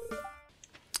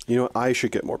 You know what? I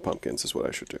should get more pumpkins is what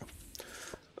I should do.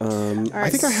 I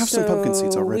think I have some pumpkin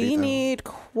seeds already. We need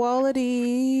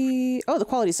quality... Oh, the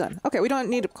quality's done. Okay, we don't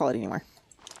need quality anymore.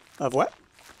 Of what?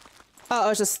 Oh, I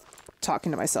was just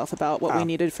talking to myself about what we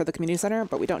needed for the community center,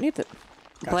 but we don't need it.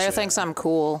 Gotcha. Blair thinks I'm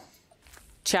cool.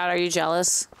 Chad, are you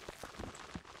jealous?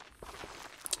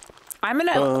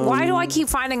 Why do I keep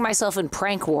finding myself in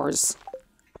prank wars?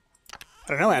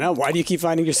 I don't know, Anna. Why do you keep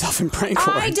finding yourself in prank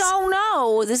wars? I don't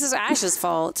know. This is Ash's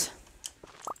fault.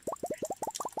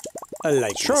 I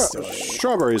like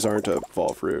strawberries aren't a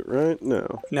fall fruit, right?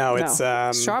 No. No, it's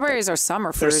strawberries are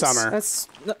summer fruits. They're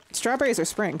summer. Strawberries are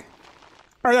spring.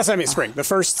 Or that's what I mean, spring. The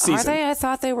first season. Are they? I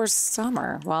thought they were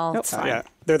summer. Well, nope. fine. Yeah,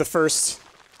 they're the first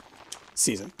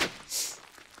season.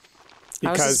 I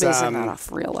was just basing that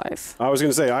off real life. I was going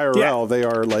to say, IRL, they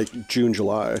are like June,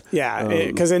 July. Yeah,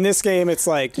 because in this game, it's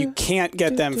like you can't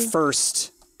get them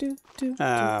first,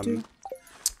 the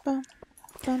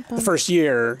first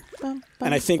year,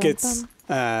 and I think it's,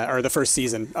 or the first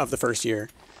season of the first year.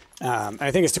 And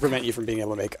I think it's to prevent you from being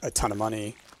able to make a ton of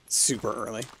money super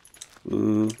early.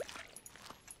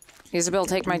 Isabel,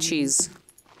 take my cheese.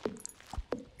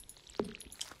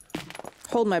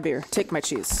 Hold my beer. Take my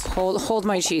cheese. Hold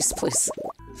my cheese, please.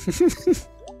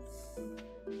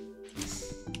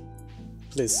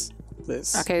 Please.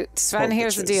 Okay, Sven,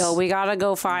 here's the deal. We gotta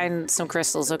go find some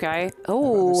crystals, okay?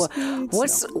 Oh,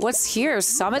 what's here?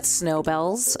 Summit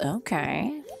Snowbells.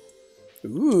 Okay.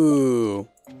 Ooh.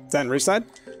 Is that in Ridgeside?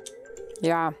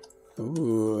 Yeah.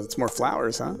 Ooh, it's more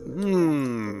flowers, huh?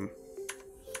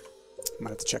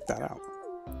 Might have to check that out.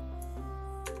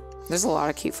 There's a lot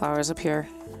of cute flowers up here.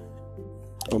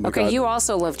 Oh my okay, God. you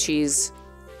also love cheese.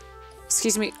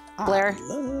 Excuse me, Blair. I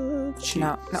love cheese.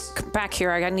 No, come back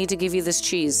here. I need to give you this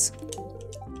cheese.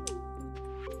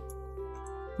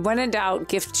 When in doubt,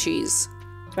 gift cheese.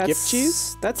 Gift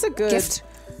cheese? That's a good...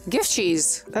 Gift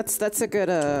cheese. That's a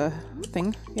good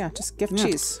thing. Yeah, just gift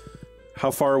cheese.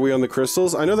 How far are we on the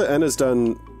crystals? I know that Enna's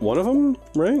done one of them,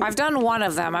 right? I've done one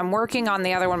of them. I'm working on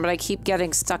the other one, but I keep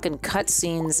getting stuck in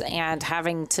cutscenes and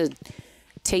having to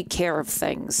take care of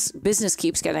things. Business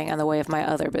keeps getting in the way of my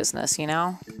other business, you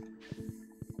know?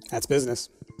 That's business.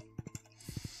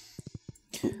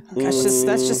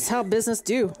 That's just how business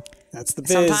do. That's the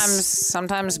biz.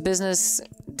 Sometimes business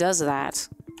does that.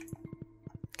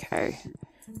 Okay.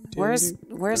 Where's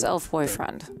Elf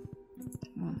Boyfriend?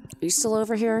 Are you still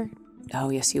over here? Oh,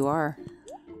 yes, you are.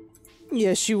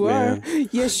 Yes, you are.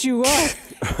 Yes, you are.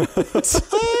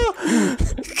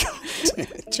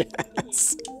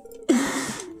 Jazz.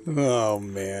 Oh,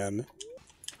 man.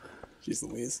 Jeez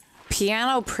Louise.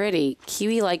 Piano pretty.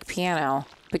 Kiwi like piano.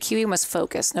 But Kiwi must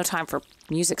focus. No time for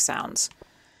music sounds.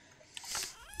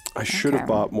 I should have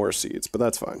bought more seeds, but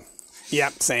that's fine.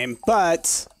 Yep, same.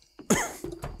 But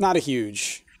not a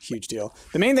huge deal.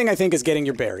 The main thing, I think, is getting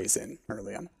your berries in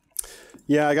early on.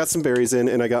 Yeah, I got some berries in,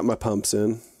 and I got my pumps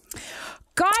in.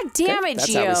 God damn it,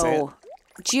 That's how we say it. Geo.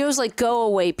 Geo's like, go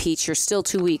away, Peach. You're still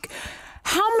too weak.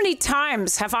 How many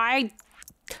times have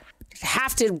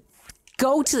to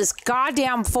go to this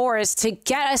goddamn forest to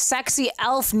get a sexy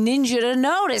elf ninja to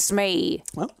notice me?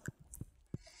 Well,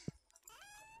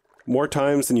 More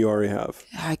times than you already have.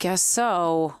 I guess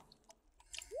so.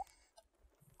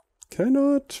 Can I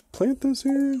not plant this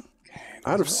here?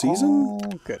 Out of season?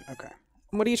 good. Okay.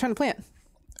 What are you trying to plant?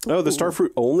 Oh, the star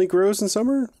fruit only grows in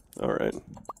summer? All right.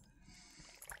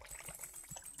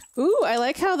 Ooh, I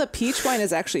like how the peach wine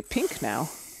is actually pink now.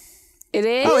 It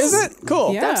is? Oh, is it?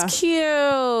 Cool. Yeah. That's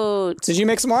cute. Did you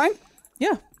make some wine?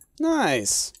 Yeah.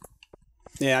 Nice.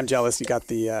 Yeah, I'm jealous. You got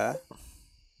the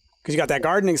because you got that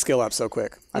gardening skill up so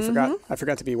quick. I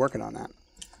forgot to be working on that.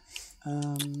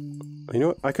 You know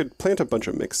what? I could plant a bunch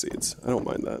of mixed seeds. I don't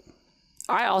mind that.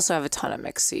 I also have a ton of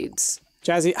mixed seeds.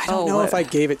 Jazzy, I don't know if I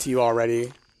gave it to you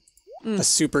already. A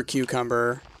super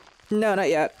cucumber. No, not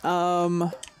yet.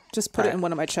 Just put it in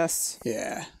one of my chests.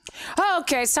 Yeah.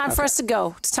 Okay, it's time for us to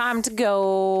go. It's time to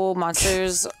go.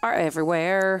 Monsters are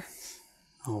everywhere.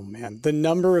 Oh man, the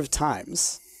number of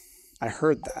times I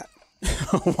heard that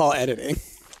while editing,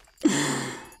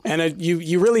 and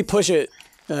you really push it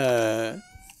To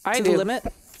the limit.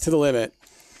 to the limit.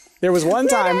 There was one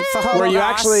time where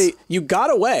you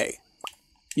got away,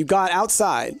 you got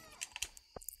outside,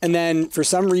 and then for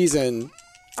some reason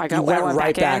you went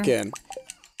right back in,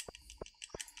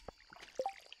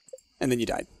 and then you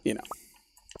died. You know,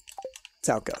 that's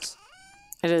how it goes.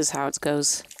 It is how it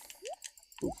goes.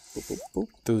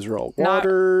 Those are all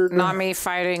watered. Not me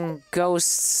fighting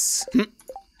ghosts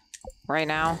right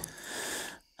now.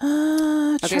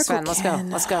 Okay, Sven, let's go.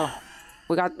 Let's go.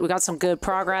 We got some good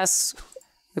progress.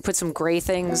 We put some gray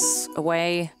things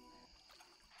away.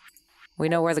 We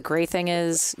know where the gray thing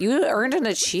is. You earned an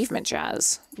achievement,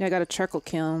 Jazz. Yeah, I got a charcoal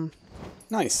kiln.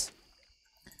 Nice.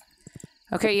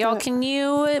 Okay, y'all, can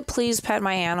you please pet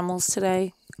my animals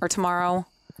today or tomorrow?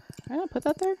 I don't put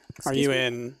that there. Are you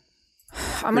in?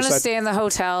 I'm gonna stay in the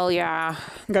hotel. Yeah.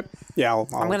 Okay. Yeah,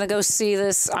 I'm gonna go see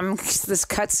this. This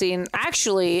cutscene.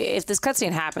 Actually, if this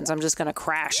cutscene happens, I'm just gonna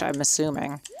crash. I'm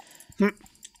assuming,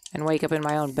 and wake up in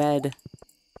my own bed.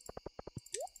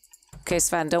 Okay,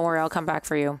 Sven, don't worry. I'll come back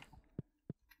for you.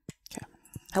 Okay.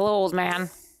 Hello, old man.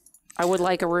 I would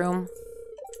like a room.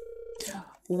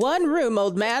 One room,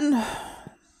 old man.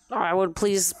 I would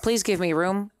please give me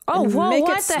room. Oh, whoa! Make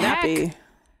What it the snappy. heck?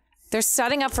 They're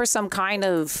setting up for some kind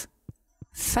of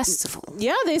festival.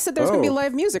 Yeah, they said there's gonna be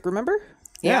live music. Remember?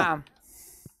 Yeah.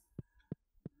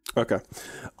 Okay.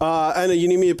 Anna, you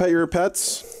need me to pet your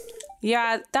pets?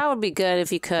 Yeah, that would be good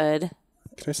if you could.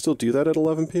 Can I still do that at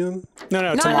 11 p.m.? No,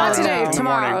 No, tomorrow. not today. In the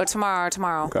morning.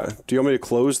 Tomorrow. Okay. Do you want me to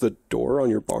close the door on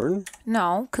your barn?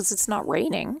 No, because it's not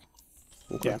raining.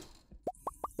 Yeah.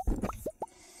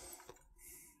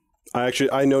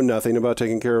 I know nothing about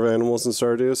taking care of animals in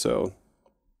Stardew, so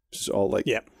it's just all like,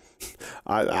 Yep.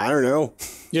 I don't know.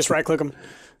 Just right click them.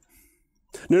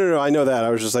 No, I know that. I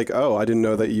was just like, oh, I didn't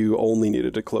know that you only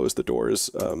needed to close the doors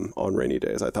on rainy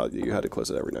days. I thought you had to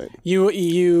close it every night.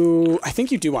 I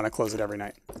think you do want to close it every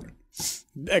night.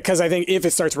 Because I think if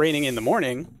it starts raining in the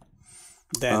morning,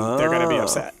 then they're going to be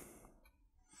upset.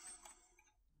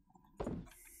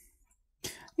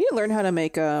 You need to learn how to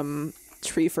make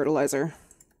tree fertilizer.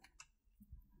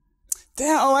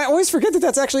 I always forget that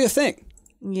that's actually a thing.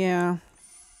 Yeah.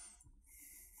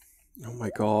 Oh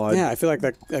my god. Yeah, I feel like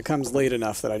that comes late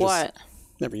enough that I just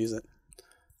never use it.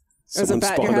 There's a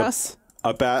bat in your house?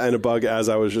 A bat and a bug as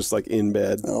I was just like in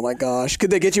bed. Oh my gosh. Could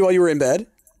they get you while you were in bed?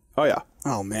 Oh yeah.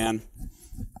 Oh man.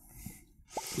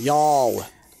 Y'all.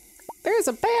 There's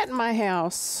a bat in my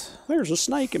house. There's a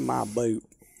snake in my boot.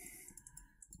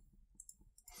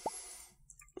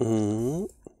 Mm-hmm.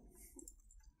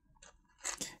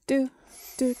 Do.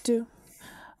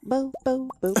 Bo, bo,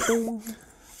 bo, bo.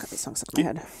 Got the song stuck in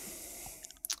my head.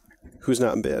 Who's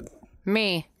not in bed?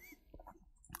 Me.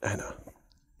 Anna.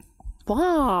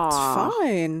 Wow. It's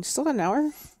fine. Still got an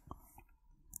hour.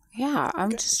 Yeah,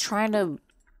 I'm just trying to...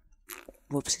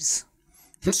 Whoopsies.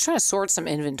 I'm just trying to sort some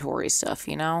inventory stuff,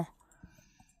 you know?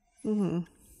 I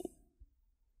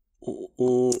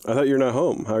thought you're not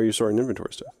home. How are you sorting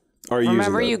inventory stuff? Are you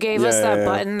Remember you gave us that yeah.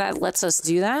 button that lets us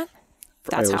do that?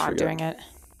 That's how I'm doing it.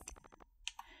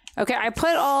 Okay, I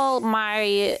put all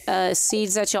my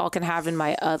seeds that y'all can have in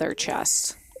my other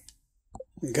chest.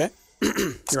 Okay.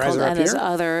 It's Your eyes called are up Enna's here?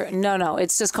 other... No,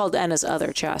 it's just called Enna's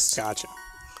other chest. Gotcha.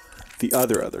 The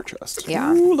other chest.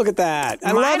 Yeah. Ooh, look at that.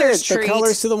 I love it. Miner's The treat.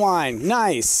 colors to the wine.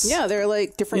 Nice. Yeah, they're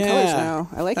like different colors now.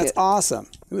 I like That's it. awesome.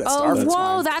 Ooh, that's Oh, Starfruit's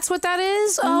whoa, wine. that's what that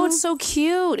is? Oh, it's so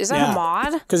cute. Is that a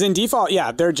mod? Because in default,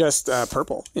 yeah, they're just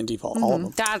purple in default, all of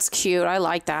them. That's cute. I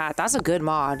like that. That's a good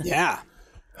mod. Yeah.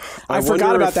 I forgot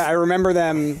wonder about if- that. I remember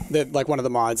them that like one of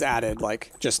the mods added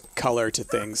like just color to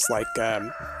things like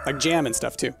jam and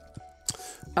stuff too.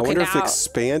 I wonder if now-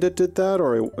 Expanded did that,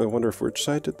 or I wonder if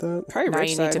Ridgeside did that. Probably Now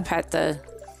you need to Ridgeside. pet the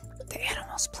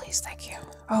animals, please. Thank you.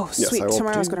 Oh, Yes, sweet. I will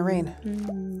Tomorrow's do- going to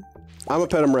rain. I'm gonna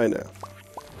pet him right now.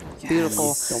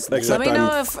 Beautiful. Except Let me I'm-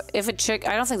 know if a chick...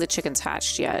 I don't think the chicken's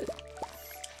hatched yet.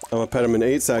 I'm gonna pet him in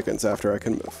 8 seconds after I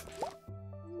can move.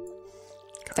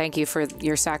 Thank you for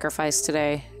your sacrifice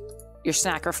today. Your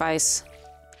sacrifice.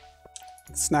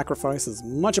 Sacrifice is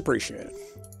much appreciated.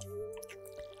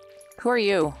 Who are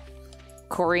you?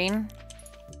 Corinne?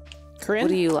 Corinne? What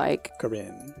do you like?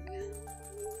 Corinne.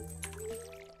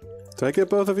 Did I get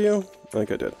both of you? I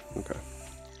think I did. Okay.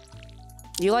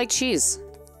 You like cheese.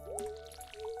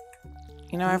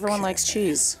 You know, everyone likes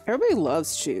cheese. Everybody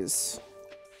loves cheese.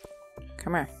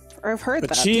 Come here. I've heard But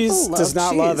that. cheese People does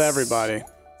love not love cheese. everybody.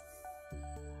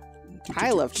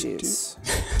 I love cheese.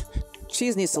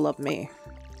 Cheese needs to love me.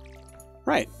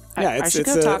 Right. Yeah, I it's should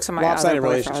it's go a talk to my other lopsided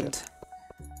boyfriend.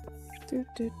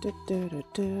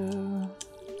 relationship.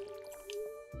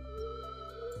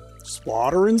 Just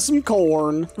watering some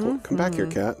corn. Come back here,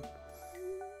 cat.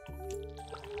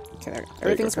 Okay, there.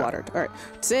 Everything's Cat. watered. All right.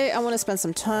 Today I want to spend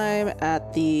some time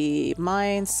at the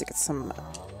mines to get some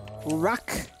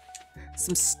rock,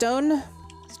 some stone.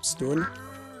 Stone.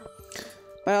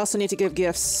 But I also need to give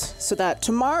gifts so that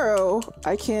tomorrow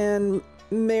I can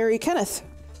marry Kenneth.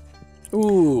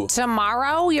 Ooh.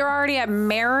 Tomorrow? You're already at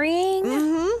marrying?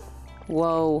 Mm-hmm.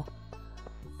 Whoa.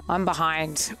 I'm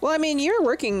behind. Well, I mean, you're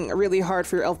working really hard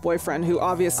for your elf boyfriend, who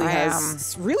obviously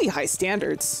has really high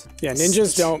standards. Yeah,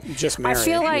 ninjas don't just marry. I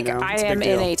feel like you know? I It's a big am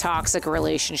in deal. a toxic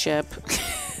relationship.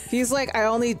 He's like, I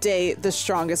only date the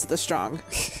strongest of the strong.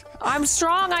 I'm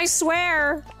strong, I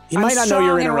swear. He might not know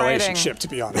you're in a writing. relationship, to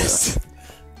be honest.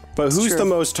 But who's true. the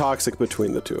most toxic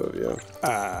between the two of you?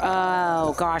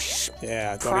 Oh, gosh.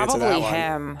 Yeah, don't answer that Probably one.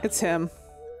 him. It's him.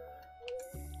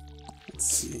 Let's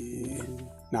see.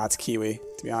 No, it's Kiwi,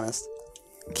 to be honest.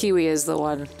 Kiwi is the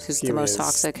one who's the Kiwi most is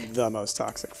toxic. The most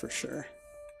toxic, for sure.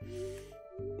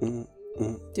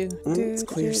 Let's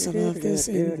Clear some of this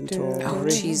inventory. Oh,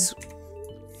 jeez.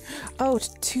 Oh,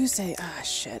 Tuesday. Ah,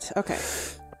 shit. Okay.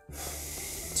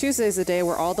 Tuesday's the day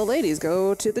where all the ladies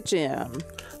go to the gym.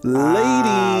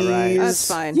 Ladies! right. That's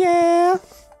fine. Yeah.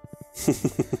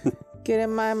 Get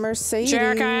in my Mercedes.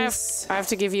 Jarek, I have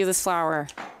to give you this flower.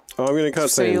 Oh, I'm gonna cut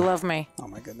So you thing. love me. Oh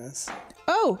my goodness.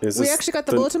 Oh, Is we this actually got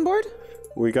the the- bulletin board?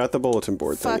 We got the bulletin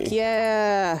board Fuck thingy.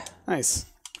 yeah. Nice.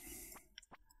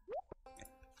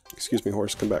 Excuse me,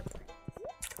 horse, come back.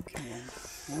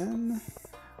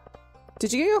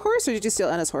 Did you get your horse or did you steal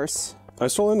Anna's horse? I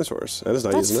stole Anna's horse. Anna's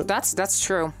not using it. That's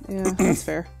true. Yeah, that's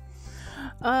fair.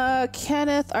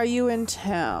 Kenneth, are you in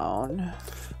town?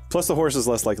 Plus, the horse is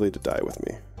less likely to die with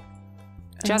me.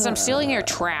 Jess, I'm stealing your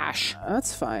trash.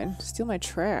 That's fine. Steal my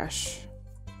trash.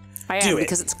 I Do am it.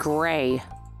 because it's gray.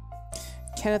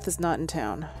 Kenneth is not in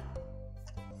town.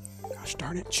 Gosh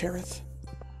darn it, Cherith.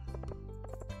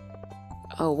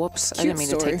 Oh, whoops. I Cute didn't mean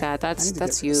to story. take that. I That's need to get rid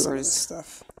of some of this yours.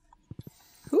 stuff.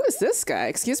 Who is this guy?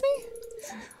 Excuse me?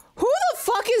 Who the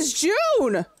fuck is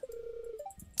June?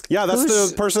 Yeah, that's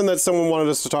the person that someone wanted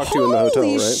us to talk to in the hotel,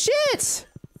 Holy right? shit!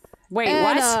 Wait,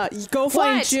 Anna, what? go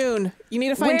find What? June. You need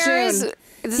to find Where June.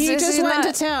 is- He is just in went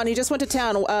the- to town. He just went to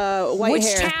town. White Which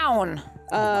hair. town?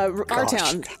 Our Gosh,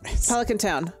 town. guys. Pelican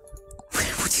Town.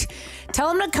 Tell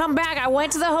him to come back. I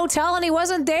went to the hotel and he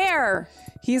wasn't there.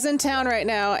 He's in town right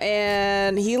now,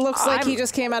 and he looks like he I'm-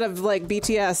 just came out of like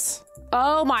BTS.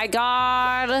 Oh my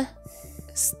god.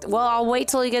 Well, I'll wait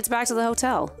till he gets back to the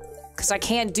hotel. Because I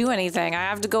can't do anything. I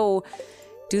have to go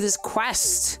do this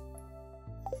quest.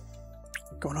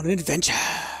 Going on an adventure.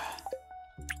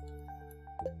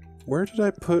 Where did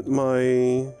I put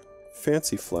my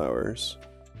fancy flowers?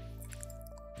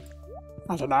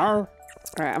 I don't know. All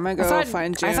right, I'm gonna go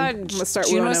find June. I'm gonna start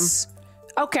wooing him.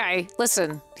 Okay,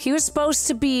 listen. He was supposed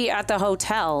to be at the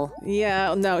hotel.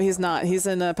 Yeah, no, he's not. He's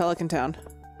in Pelican Town.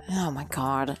 Oh my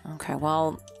god. Okay,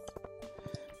 well,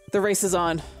 The race is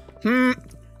on.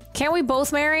 can't we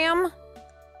both marry him?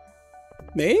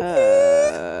 Maybe?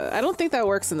 I don't think that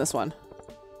works in this one.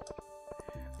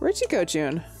 Where'd you go,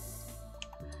 June?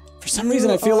 For some reason,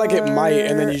 I feel like it might,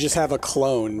 and then you just have a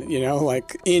clone, you know,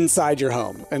 like inside your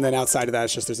home. And then outside of that,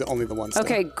 it's just there's only the one.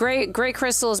 Okay, great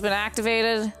crystal has been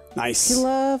activated. Nice. He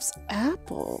loves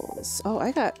apples. Oh,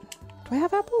 do I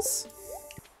have apples?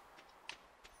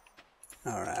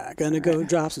 All right, gonna go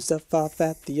drop some stuff off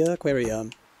at the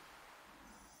aquarium.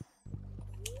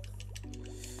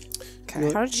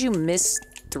 Okay. How did you miss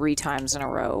 3 times in a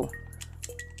row?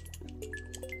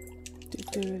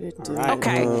 Right.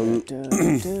 Okay.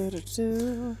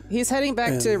 He's heading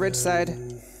back to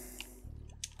Ridgeside.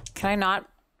 Can I not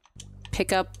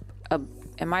pick up a...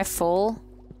 Am I full?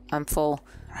 I'm full.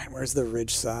 All right, where's the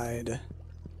Ridgeside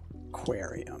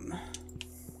aquarium?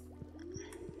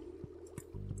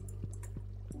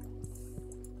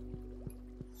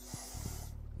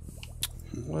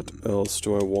 What else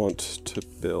do I want to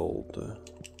build?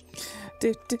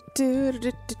 You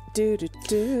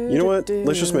know what?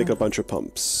 Let's just make a bunch of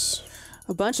pumps.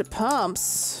 A bunch of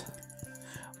pumps.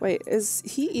 Wait, is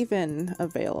he even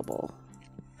available?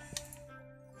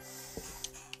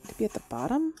 Could be at the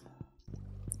bottom?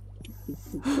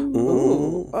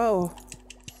 Ooh. Oh.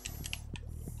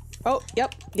 Oh,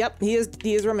 yep. He is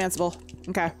romanceable.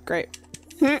 Okay, great.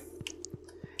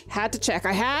 Had to check.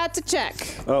 I had to check.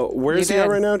 Oh, where's he at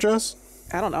right now, Jess?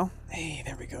 I don't know. Hey,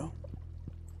 there we go.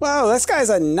 Whoa, this guy's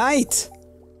a knight.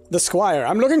 The squire.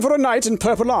 I'm looking for a knight in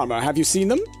purple armor. Have you seen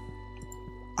them?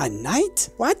 A knight?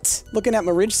 What? Looking at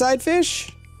my Ridgeside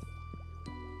fish?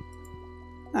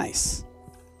 Nice.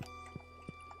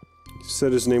 You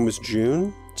said his name was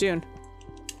June? June.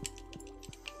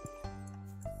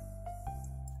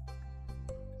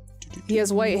 He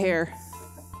has white hair.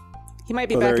 He might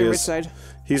be back in Ridgeside.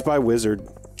 He's by Wizard.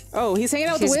 Oh, he's hanging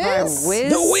out with the Wiz?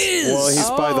 The Wiz! Well, he's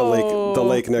by the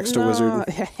lake next to Wizard.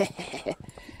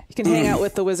 You can hang out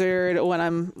with the Wizard when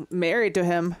I'm married to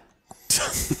him.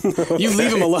 You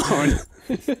leave him alone.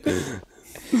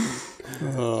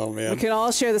 Oh, man. We can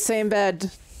all share the same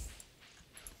bed.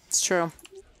 It's true.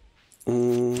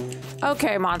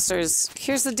 Okay, monsters.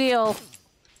 Here's the deal.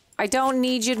 I don't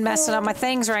need you messing up my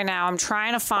things right now. I'm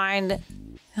trying to find...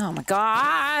 Oh, my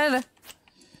God.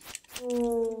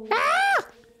 Ah!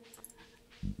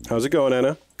 How's it going,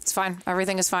 Anna? It's fine.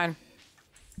 Everything is fine.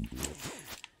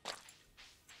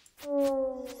 And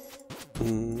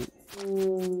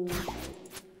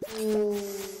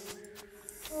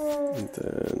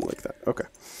then like that. Okay.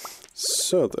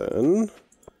 So then,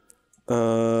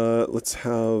 let's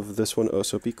have this one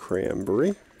also be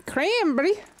cranberry.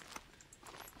 Cranberry?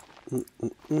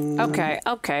 Okay.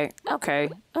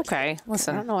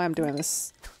 Listen. I don't know why I'm doing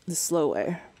this the slow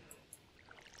way.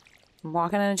 I'm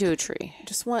walking into a tree. I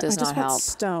just want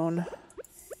stone.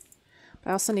 But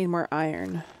I also need more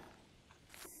iron.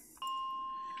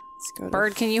 Let's go to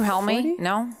Bird, can you help 40? me?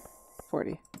 No?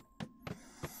 40.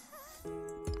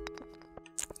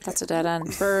 That's a dead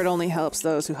end. Bird only helps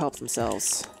those who help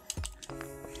themselves.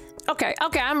 Okay,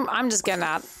 I'm just getting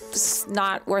out. It's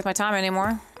not worth my time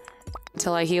anymore.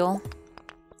 Until I heal.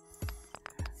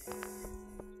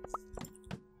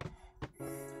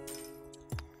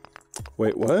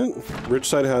 Wait, what?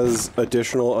 Ridgeside has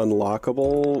additional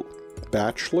unlockable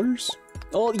bachelors?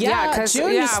 Oh, yeah, because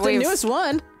June's the newest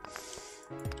one.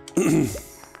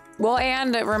 Well,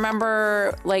 and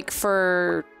remember, like,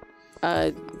 for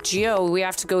Geo, we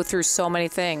have to go through so many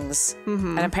things.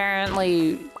 And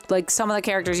apparently, like, some of the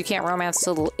characters you can't romance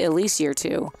till at least year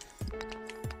 2.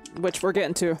 Which we're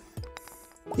getting to.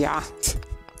 Yeah.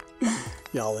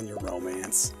 Y'all in your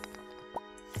romance.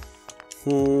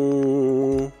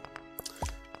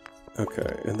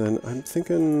 Okay, and then I'm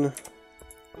thinking...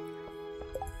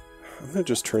 I'm gonna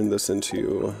just turn this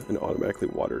into an automatically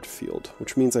watered field,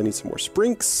 which means I need some more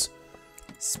sprinks.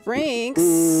 Sprinks?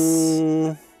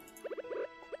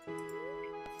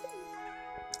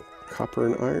 Copper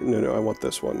and iron? No, I want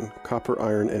this one. Copper,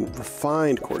 iron, and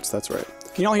refined quartz, that's right.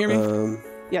 Can y'all hear me?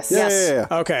 Yes. Yeah.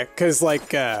 Okay, because,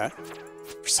 like, for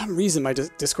some reason my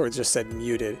Discord just said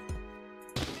muted.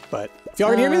 But if y'all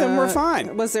can hear me, then we're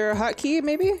fine. Was there a hotkey,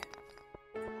 maybe?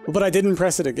 Well, but I didn't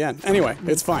press it again. Anyway,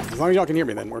 it's fine. As long as y'all can hear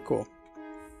me, then we're cool.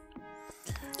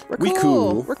 We're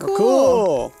cool. We're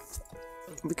cool.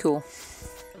 Be cool.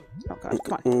 Oh, God,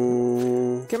 come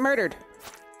on. Get murdered.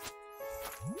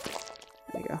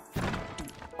 There you go.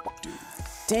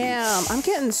 Damn, I'm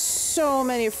getting so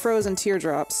many frozen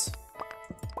teardrops.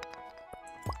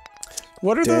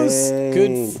 What are those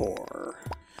good for?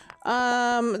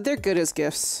 They're good as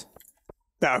gifts.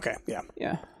 Oh, okay, yeah.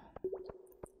 Yeah.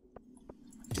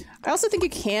 I also think you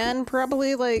can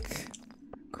probably, like,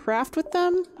 craft with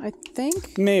them, I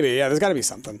think. Maybe, yeah, there's gotta be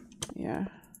something. Yeah.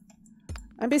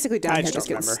 I'm basically down here just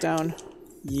getting stone.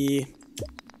 Yeah.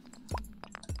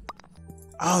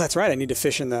 Oh, that's right, I need to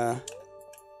fish in the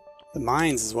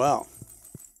mines as well.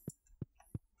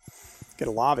 Get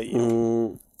a lava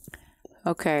eel.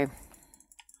 Okay.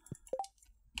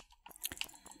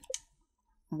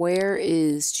 Where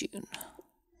is June?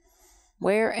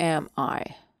 Where am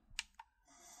I?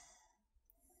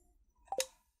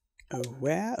 Oh,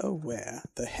 where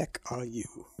the heck are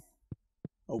you?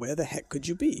 Oh, where the heck could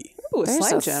you be? Ooh, There's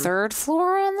slime a gem. 3rd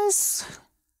floor on this?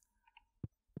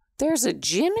 There's a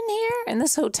gym in here? In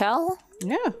this hotel?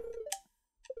 Yeah.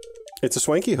 It's a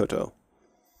swanky hotel.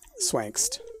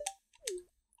 Swankst.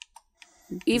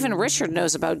 Even Richard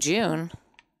knows about June.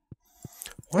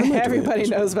 Why am I doing Everybody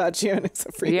this? knows about June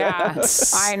except for you. Yeah,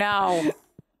 I know.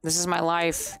 This is my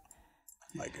life.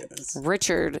 My goodness.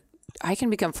 Richard. I can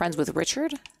become friends with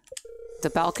Richard? The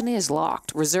balcony is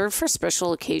locked. Reserved for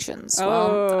special occasions.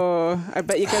 Oh, I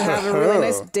bet you could have a really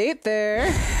nice date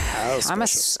there.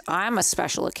 I'm a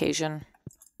special occasion.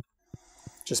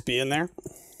 Just be in there?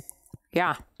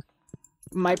 Yeah.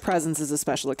 My presence is a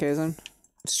special occasion.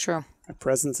 It's true. My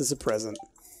presence is a present.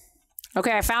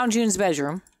 Okay, I found June's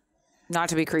bedroom. Not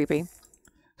to be creepy.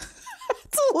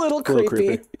 It's a little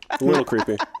creepy. A little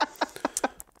creepy.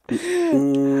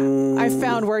 I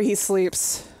found where he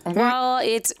sleeps. Well,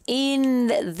 it's in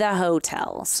the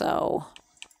hotel, so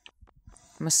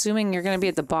I'm assuming you're going to be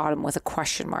at the bottom with a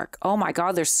question mark. Oh my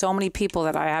god, there's so many people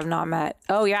that I have not met.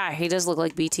 Oh yeah, he does look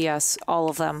like BTS, all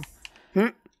of them.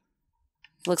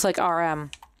 Looks like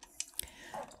RM.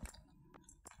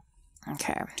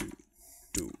 Okay.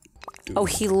 Oh,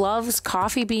 he loves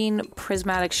coffee bean,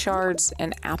 prismatic shards,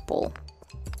 and apple.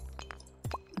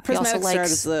 Prismatic shard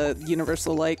is the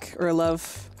universal like or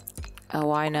love.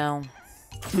 Oh, I know.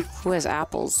 Who has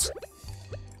apples?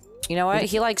 You know what?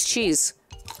 He likes cheese.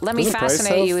 Let me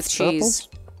fascinate you with cheese.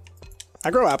 Apples? I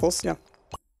grow apples, yeah.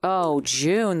 Oh,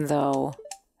 June, though.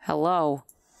 Hello.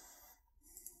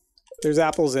 There's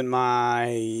apples in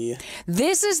my...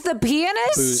 This is the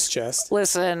pianist? Booze chest.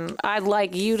 Listen, I'd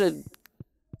like you to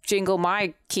jingle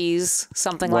my keys,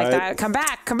 something like that. Come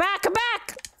back, come back, come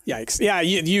back! Yikes. Yeah,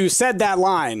 you said that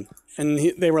line, and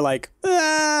they were like,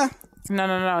 No.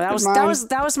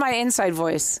 That was my inside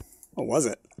voice. What was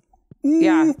it?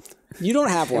 Yeah. You don't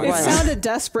have one. It sounded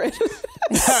desperate.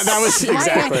 That was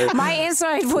exactly. My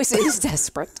inside voice is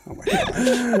desperate. Oh my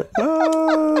god.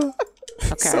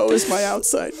 Okay. So is my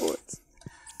outside voice.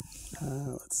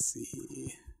 Let's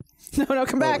see. No,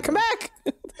 come back, come back.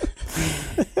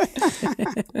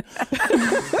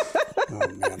 Oh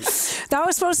man. That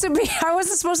was supposed to be. I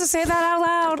wasn't supposed to say that out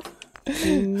loud.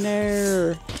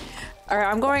 No. All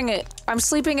right, I'm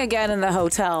sleeping again in the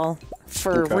hotel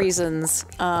for reasons.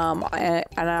 And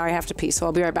I have to pee, so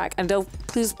I'll be right back. And don't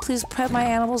please pet my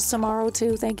animals tomorrow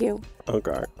too. Thank you.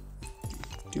 Okay.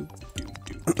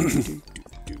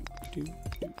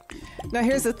 Now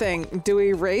here's the thing: do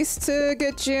we race to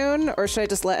get June, or should I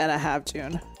just let Anna have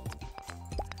June?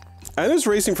 Anna's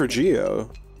racing for Geo.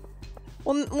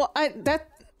 Well,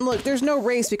 look. There's no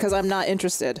race because I'm not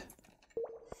interested.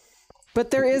 But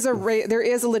there is a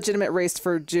legitimate race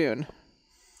for June.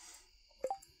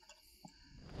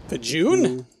 The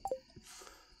June?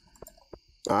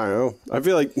 I don't know. I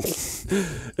feel like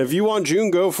if you want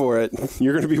June, go for it.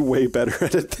 You're going to be way better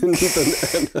at it than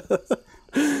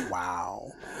Anna.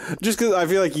 Wow. Just because I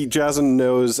feel like Jasmine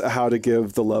knows how to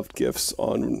give the loved gifts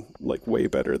on like way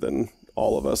better than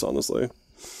all of us, honestly.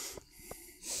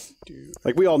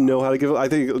 Like we all know how to give it. I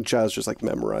think Jazz just like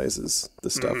memorizes the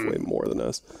stuff way more than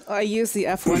us. I use the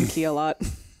F1 key a lot.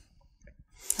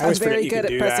 I'm very good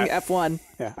at pressing F1.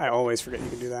 Yeah, I always forget you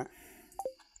can do that.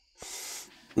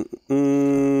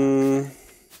 For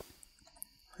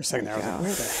a second there, I was like,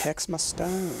 where the heck's my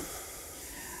stone?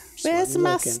 Where's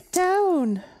my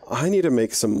stone? I need to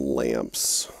make some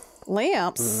lamps.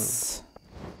 Lamps?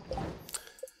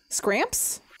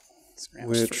 Scramps?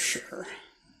 Scramps for sure.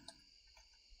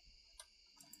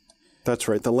 That's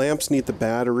right. The lamps need the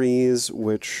batteries,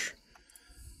 which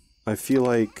I feel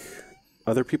like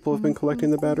other people have been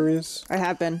collecting the batteries. I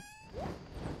have been.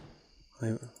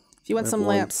 If you want some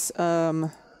lamps,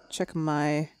 check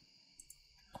my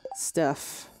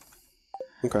stuff.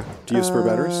 Okay. Do you use spare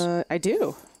batteries? I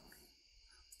do.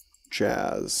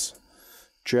 Jazz.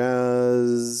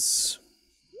 Chestesses,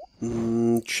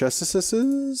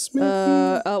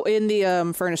 maybe? In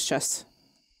the furnace chest.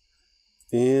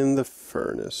 In the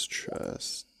furnace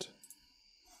chest.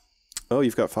 Oh,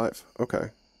 you've got 5.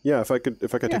 Okay. Yeah, if I could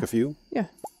take a few. Yeah.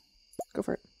 Go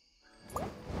for it.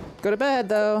 Go to bed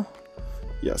though.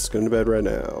 Yes, going to bed right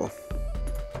now.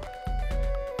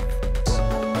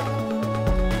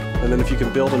 And then if you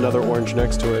can build another orange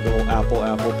next to it, it'll apple,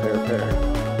 pear, pear.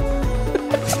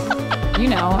 You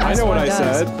know, I know what I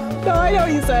said. No, I know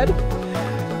what you said.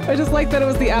 I just like that it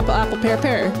was the apple, pear,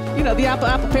 pear. You know, the apple,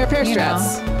 pear, pear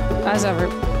strats. As ever.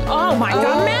 Oh my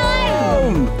god,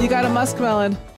 melon! You got a muskmelon.